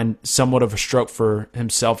can find somewhat of a stroke for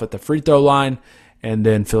himself at the free throw line, and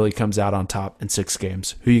then Philly comes out on top in 6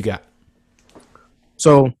 games. Who you got?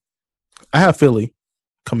 So I have Philly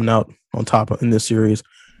coming out on top in this series,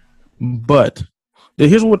 but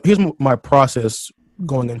here's my process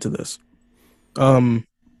going into this.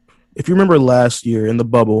 If you remember last year in the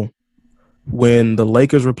bubble when the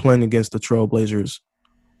Lakers were playing against the Trailblazers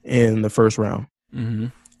in the first round, mm-hmm.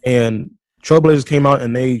 and Trailblazers came out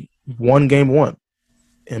and they won game 1,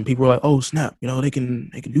 and people were like, "Oh snap! They can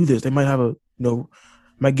do this. They might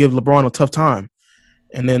might give LeBron a tough time."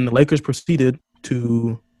 And then the Lakers proceeded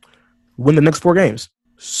to win the next 4 games.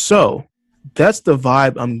 So that's the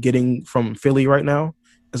vibe I'm getting from Philly right now.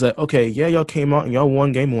 Is that, okay, yeah, y'all came out and y'all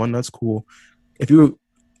won game 1. That's cool.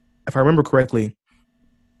 if I remember correctly,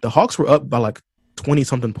 the Hawks were up by like 20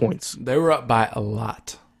 something points, They were up by a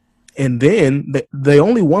lot. and then they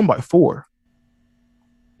only won by 4.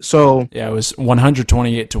 So Yeah, it was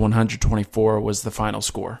 128 to 124 was the final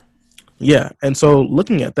score. yeah, and so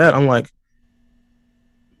looking at that, I'm like,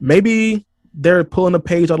 maybe they're pulling a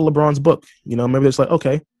page out of LeBron's book. You know, maybe it's like,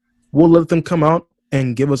 okay, we'll let them come out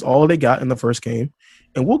and give us all they got in the first game,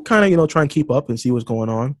 and we'll kind of, you know, try and keep up and see what's going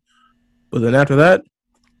on. But then after that,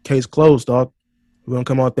 case closed, dog. We're gonna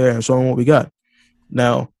come out there and show them what we got.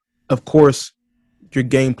 Now, of course, your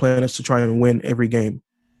game plan is to try and win every game.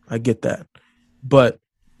 I get that, but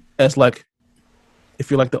as like,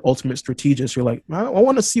 if you're like the ultimate strategist, you're like, I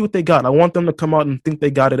want to see what they got. I want them to come out and think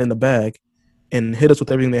they got it in the bag and hit us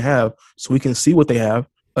with everything they have so we can see what they have,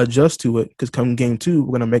 adjust to it, because come game 2,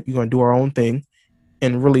 we're going to do our own thing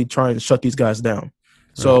and really try and shut these guys down. Right.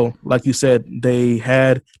 So, like you said, they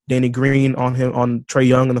had Danny Green on Trae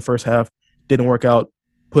Young in the first half. Didn't work out.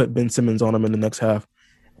 Put Ben Simmons on him in the next half.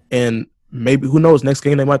 And maybe, who knows, next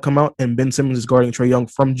game they might come out and Ben Simmons is guarding Trae Young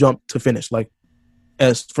from jump to finish. Like,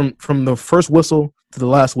 as from the first whistle to the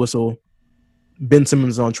last whistle, Ben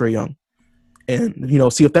Simmons is on Trae Young. And, you know,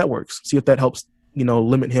 see if that works. See if that helps, you know,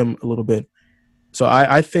 limit him a little bit. So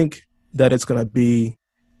I think that it's going to be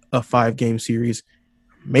a 5-game series,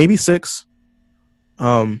 maybe 6,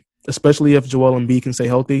 especially if Joel Embiid can stay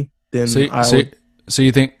healthy. Then so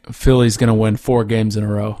you think Philly's going to win 4 games in a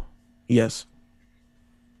row? Yes.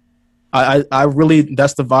 I really,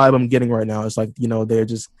 that's the vibe I'm getting right now. It's like, you know, they're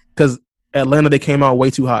just, because Atlanta, they came out way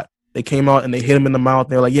too hot. They came out and they hit him in the mouth.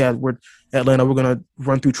 They're like, yeah, we're Atlanta. We're going to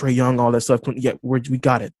run through Trae Young, all that stuff. Yeah, we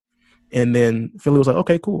got it. And then Philly was like,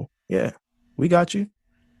 okay, cool. Yeah, we got you.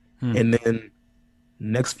 And then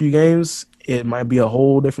next few games, it might be a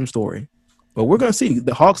whole different story. But we're going to see.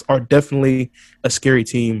 The Hawks are definitely a scary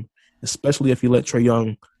team, especially if you let Trae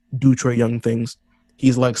Young do Trae Young things.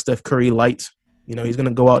 He's like Steph Curry light. You know, he's going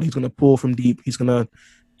to go out. He's going to pull from deep. He's going to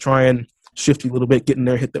try and shift you a little bit, get in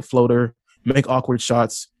there, hit the floater, make awkward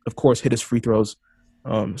shots, of course, hit his free throws.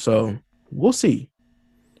 So we'll see.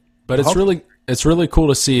 But it's really cool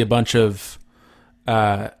to see a bunch of,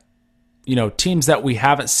 you know, teams that we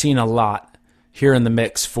haven't seen a lot here in the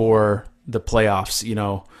mix for the playoffs, you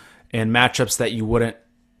know, and matchups that you wouldn't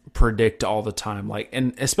predict all the time. Like,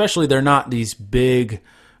 and especially they're not these big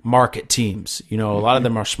market teams. You know, a lot of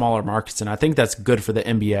them are smaller markets, and I think that's good for the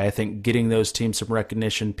NBA. I think getting those teams some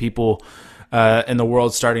recognition, people in the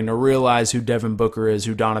world starting to realize who Devin Booker is,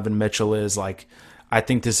 who Donovan Mitchell is. Like, I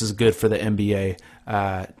think this is good for the NBA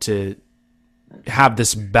to have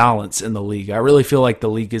this balance in the league. I really feel like the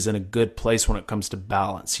league is in a good place when it comes to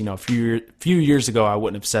balance. You know, a few years ago, I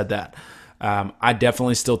wouldn't have said that. I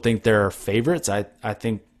definitely still think there are favorites. I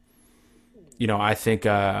think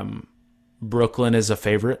Brooklyn is a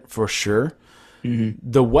favorite for sure. Mm-hmm.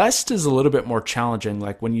 The West is a little bit more challenging.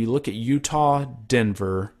 Like when you look at Utah,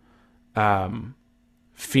 Denver,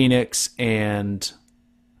 Phoenix, and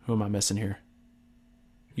who am I missing here?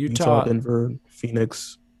 Utah, Denver,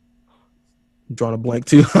 Phoenix. I'm drawing a blank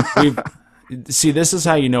too. See, this is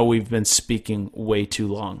how you know we've been speaking way too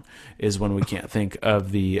long, is when we can't think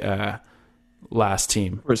of the last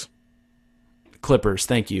team. Clippers,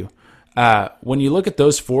 thank you. When you look at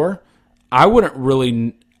those 4, I wouldn't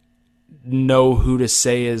really know who to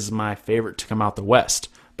say is my favorite to come out the West.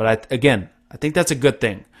 But I think that's a good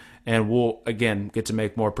thing. And we'll, again, get to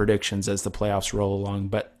make more predictions as the playoffs roll along.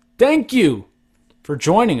 But thank you for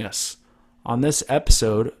joining us on this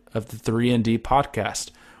episode of the 3&D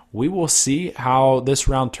podcast. We will see how this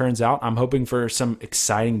round turns out. I'm hoping for some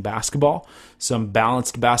exciting basketball, some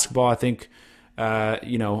balanced basketball. I think,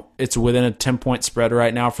 it's within a 10-point spread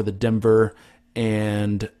right now for the Denver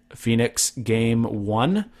and Phoenix game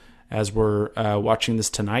 1 as we're watching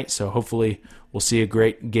this tonight. So hopefully we'll see a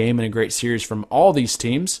great game and a great series from all these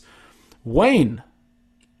teams. Wayne.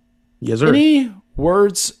 Yes, sir. Any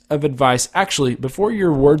words of advice? Actually, before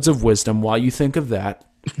your words of wisdom, while you think of that,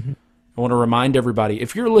 I want to remind everybody,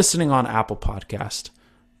 if you're listening on Apple Podcast,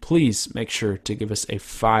 please make sure to give us a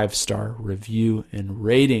 5-star review and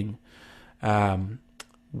rating.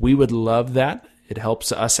 We would love that. It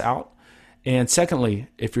helps us out. And secondly,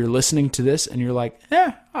 if you're listening to this and you're like,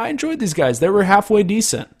 I enjoyed these guys. They were halfway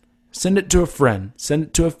decent. Send it to a friend. Send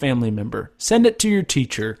it to a family member. Send it to your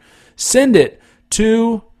teacher. Send it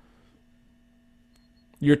to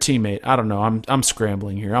your teammate. I don't know. I'm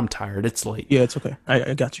scrambling here. I'm tired. It's late. Yeah, it's okay.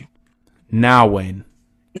 I got you. Now, Wayne,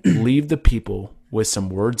 leave the people with some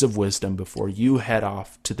words of wisdom before you head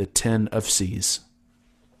off to the 10 of C's.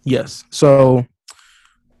 Yes. So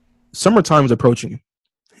summertime is approaching.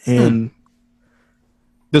 And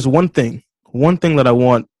there's one one thing that I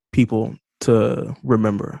want people to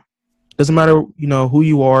remember. Doesn't matter, who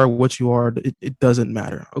you are, what you are. It doesn't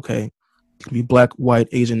matter. Okay, you can be black, white,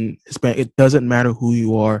 Asian, Hispanic. It doesn't matter who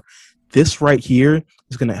you are. This right here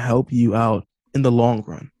is gonna help you out in the long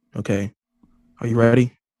run. Okay, are you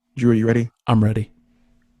ready? Drew, are you ready? I'm ready.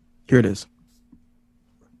 Here it is.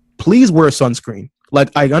 Please wear sunscreen. Like,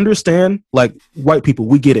 I understand, like, white people,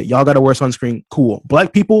 we get it. Y'all got to wear sunscreen. Cool.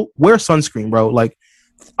 Black people, wear sunscreen, bro. Like,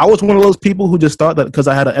 I was one of those people who just thought that because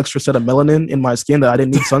I had an extra set of melanin in my skin that I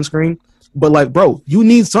didn't need sunscreen. But, like, bro, you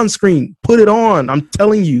need sunscreen. Put it on. I'm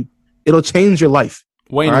telling you, it'll change your life.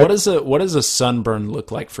 Wayne, right? what does a sunburn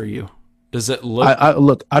look like for you? Does it look?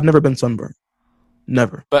 Look, I've never been sunburned.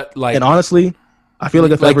 Never. But, like, and honestly, I feel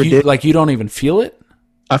like if I ever you, did, like, you don't even feel it.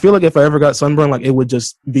 I feel like if I ever got sunburned, like, it would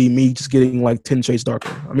just be me just getting like 10 shades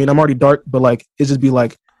darker. I mean, I'm already dark, but like it just be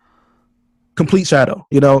like complete shadow,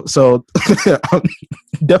 So I'm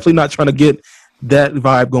definitely not trying to get that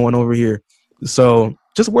vibe going over here. So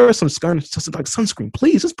just wear some just like sunscreen,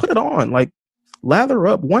 please. Just put it on, like lather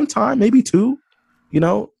up one time, maybe two.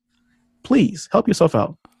 Please help yourself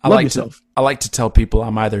out. Love yourself. I like to tell people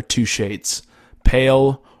I'm either two shades,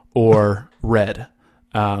 pale or red.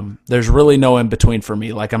 There's really no in between for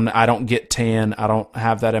me. Like I don't get tan. I don't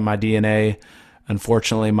have that in my DNA.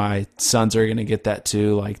 Unfortunately, my sons are going to get that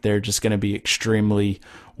too. Like they're just going to be extremely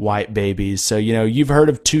white babies. So, you've heard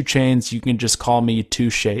of 2 Chainz. You can just call me 2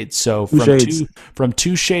 Shades. So from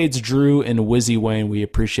 2 Shades, Drew and Wizzy Wayne, we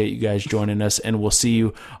appreciate you guys joining us, and we'll see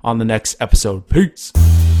you on the next episode. Peace.